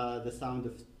heard the sound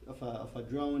of a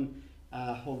drone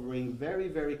hovering very,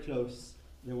 very close.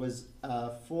 There was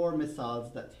 4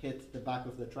 missiles that hit the back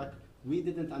of the truck. We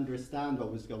didn't understand what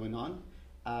was going on.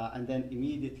 And then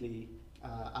immediately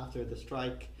after the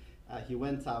strike, he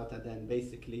went out, and then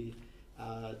basically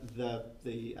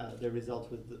the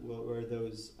result were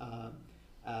those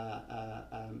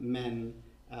men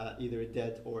either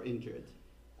dead or injured.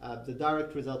 The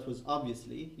direct result was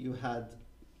obviously you had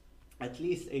at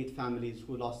least 8 families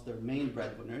who lost their main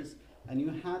breadwinners, and you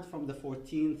had from the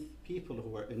 14th people who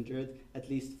were injured, at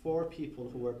least 4 people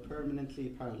who were permanently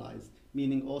paralyzed,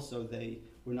 meaning also they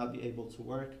will not be able to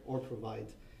work or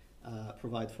provide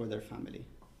for their family.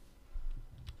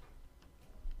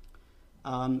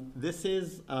 This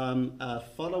is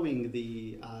following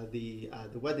the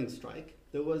wedding strike.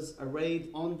 There was a raid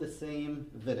on the same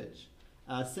village,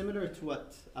 similar to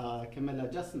what Camilla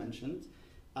just mentioned.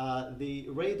 The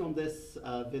raid on this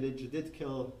village did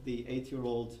kill the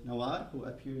 8-year-old Nawar, who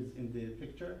appears in the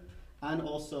picture, and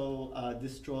also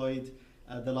destroyed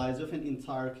the lives of an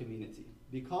entire community.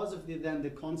 Because of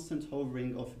the constant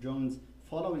hovering of drones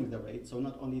following the raid, so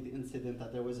not only the incident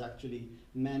that there was actually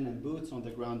men and boots on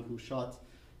the ground who shot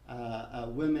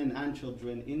women and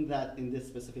children. In this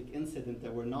specific incident,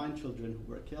 there were 9 children who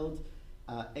were killed,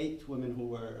 8 women who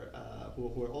were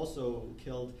also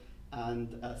killed,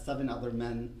 and 7 other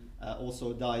men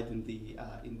also died in the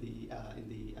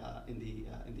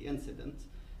incident.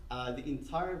 The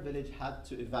entire village had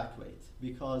to evacuate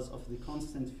because of the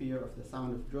constant fear of the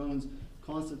sound of drones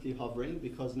constantly hovering,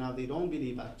 because now they don't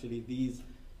believe actually these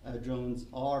drones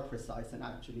are precise and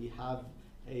actually have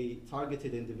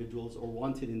targeted individuals or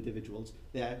wanted individuals.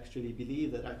 They actually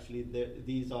believe that actually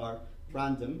these are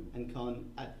random and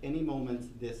at any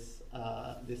moment this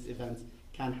event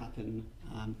can happen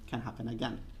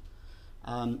again.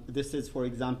 This is, for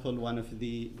example, one of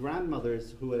the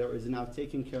grandmothers who is now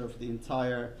taking care of the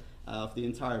entire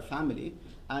family,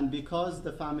 and because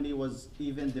the family was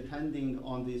even depending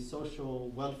on the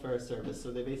social welfare service,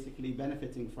 so they're basically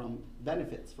benefiting from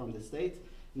benefits from the state.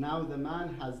 Now the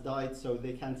man has died, so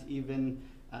they can't even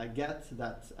get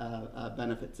that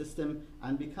benefit system,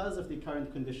 and because of the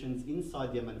current conditions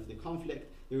inside Yemen of the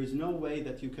conflict, there is no way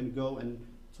that you can go and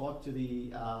talk to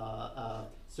the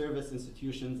service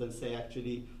institutions and say,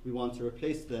 actually, we want to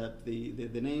replace the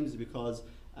names, because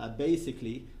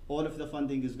basically all of the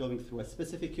funding is going through a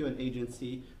specific UN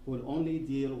agency who will only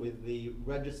deal with the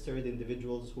registered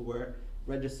individuals who were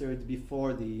registered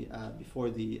before the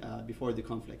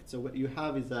conflict. So what you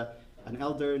have is an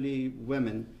elderly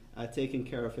woman taking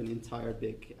care of an entire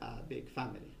big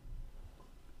family.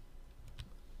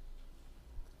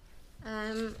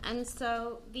 And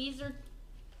so these are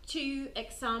 2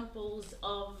 examples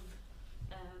of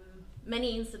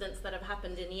many incidents that have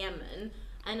happened in Yemen,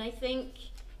 and I think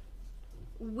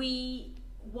we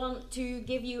want to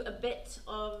give you a bit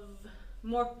of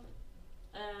more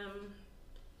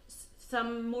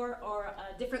some more or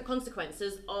different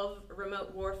consequences of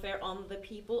remote warfare on the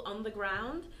people on the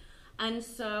ground. And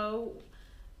so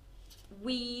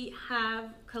we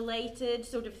have collated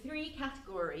sort of 3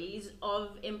 categories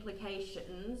of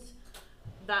implications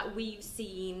that we've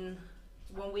seen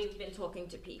when we've been talking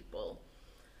to people.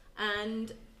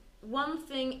 And one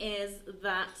thing is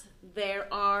that there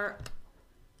are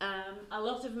a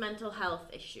lot of mental health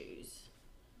issues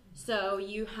So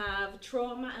you have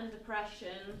trauma and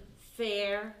depression,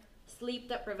 fear, sleep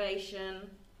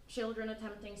deprivation, children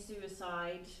attempting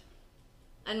suicide,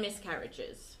 and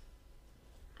miscarriages.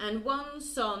 And one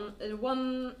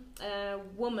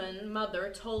woman,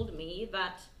 mother, told me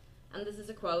that, and this is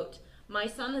a quote, "My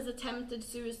son has attempted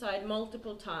suicide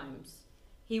multiple times.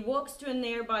 He walks to a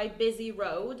nearby busy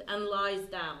road and lies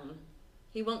down.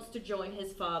 He wants to join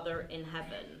his father in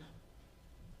heaven."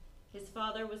 His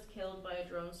father was killed by a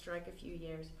drone strike a few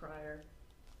years prior.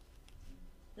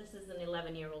 This is an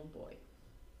 11-year-old boy.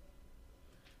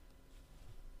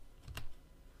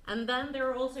 And then there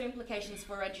are also implications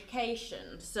for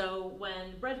education. So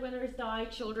when breadwinners die,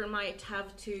 children might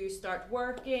have to start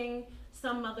working.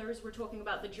 Some mothers were talking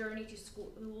about the journey to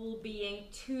school being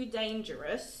too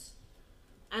dangerous.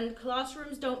 And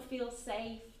classrooms don't feel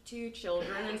safe to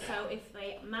children, and so if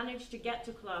they manage to get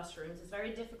to classrooms, it's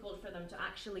very difficult for them to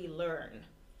actually learn.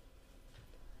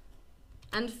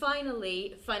 And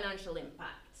finally, financial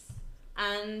impacts.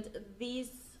 And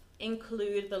these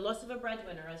include the loss of a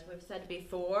breadwinner, as we've said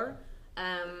before,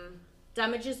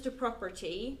 damages to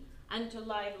property and to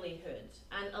livelihood.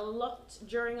 And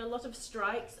during a lot of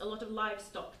strikes, a lot of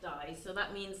livestock dies. So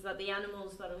that means that the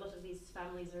animals that a lot of these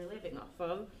families are living off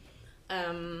of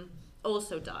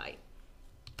also die.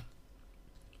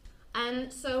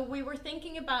 And so we were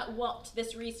thinking about what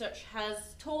this research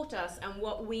has taught us and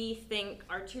what we think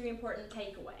are two important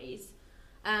takeaways.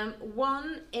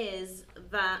 One is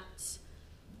that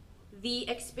the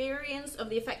experience of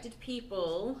the affected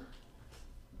people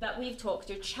that we've talked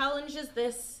to challenges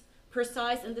this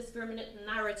precise and discriminate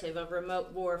narrative of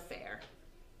remote warfare.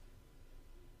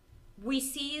 We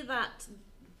see that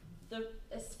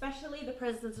especially the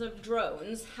presence of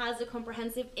drones has a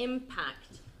comprehensive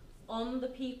impact on the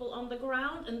people on the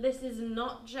ground, and this is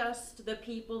not just the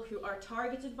people who are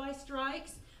targeted by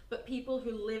strikes, but people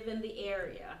who live in the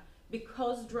area,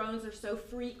 because drones are so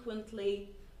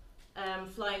frequently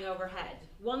flying overhead.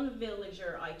 One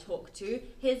villager I talked to,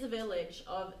 his village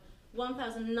of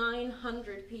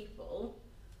 1,900 people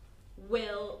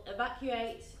will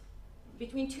evacuate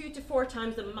between 2 to 4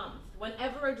 times a month.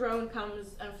 Whenever a drone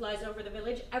comes and flies over the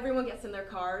village, everyone gets in their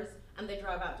cars and they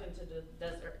drive out into the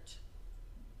desert.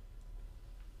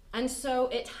 And so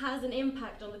it has an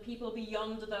impact on the people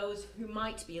beyond those who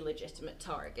might be legitimate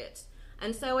targets.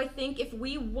 And so I think if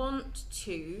we want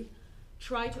to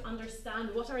try to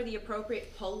understand what are the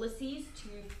appropriate policies to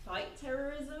fight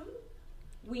terrorism,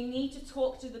 we need to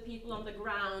talk to the people on the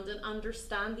ground and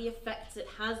understand the effects it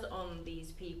has on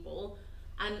these people.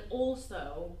 And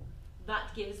also,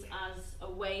 that gives us a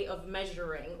way of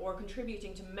measuring or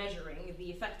contributing to measuring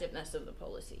the effectiveness of the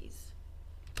policies.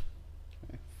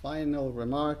 Final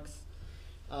remarks.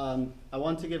 I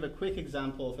want to give a quick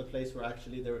example of a place where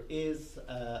actually there is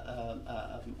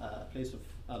a place of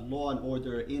law and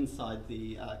order inside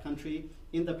the country.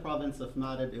 In the province of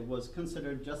Marib, it was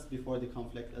considered just before the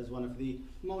conflict as one of the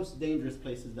most dangerous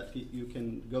places that you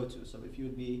can go to. So if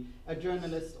you'd be a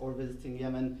journalist or visiting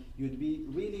Yemen, you'd be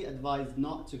really advised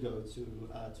not to go to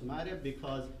Marib,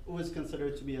 because it was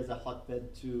considered to be as a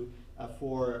hotbed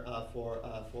for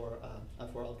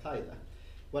Al-Qaeda.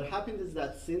 What happened is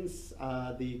that since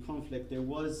the conflict, there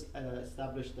was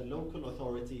established a local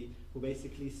authority who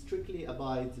basically strictly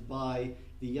abides by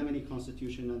the Yemeni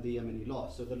constitution and the Yemeni law.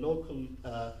 So the local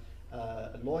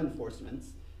law enforcement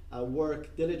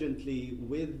work diligently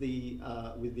with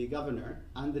the governor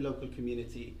and the local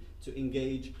community to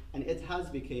engage, and it has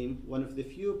become one of the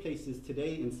few places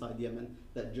today inside Yemen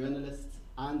that journalists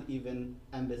and even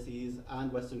embassies and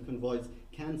Western convoys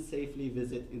can safely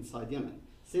visit inside Yemen.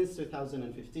 Since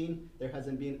 2015, there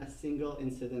hasn't been a single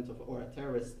incident or a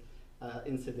terrorist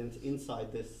incident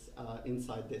inside this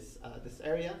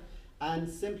area, and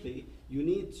simply you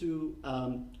need to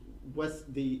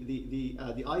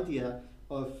the idea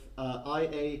of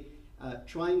IA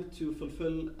trying to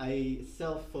fulfill a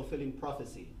self-fulfilling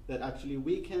prophecy that actually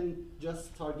we can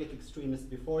just target extremists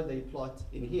before they plot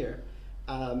in here.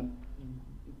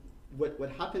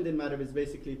 What happened in Marib is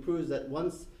basically proves that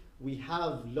once we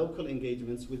have local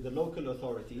engagements with the local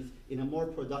authorities in a more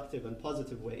productive and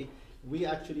positive way, we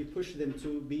actually push them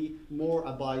to be more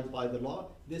abide by the law.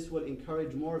 This will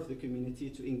encourage more of the community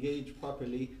to engage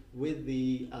properly with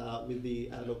the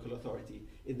local authority.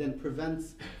 It then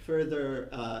prevents further,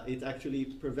 it actually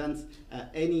prevents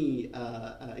any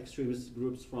extremist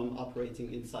groups from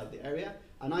operating inside the area.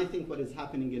 And I think what is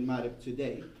happening in Marib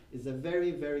today is a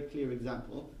very, very clear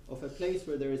example of a place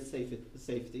where there is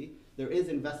safety. There is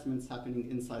investments happening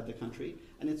inside the country,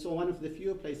 and it's one of the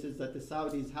few places that the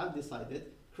Saudis have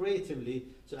decided creatively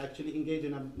to actually engage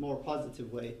in a more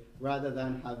positive way, rather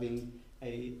than having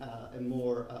a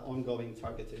more ongoing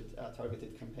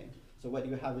targeted campaign. So what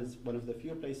you have is one of the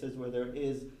few places where there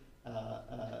is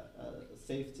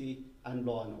safety and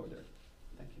law and order.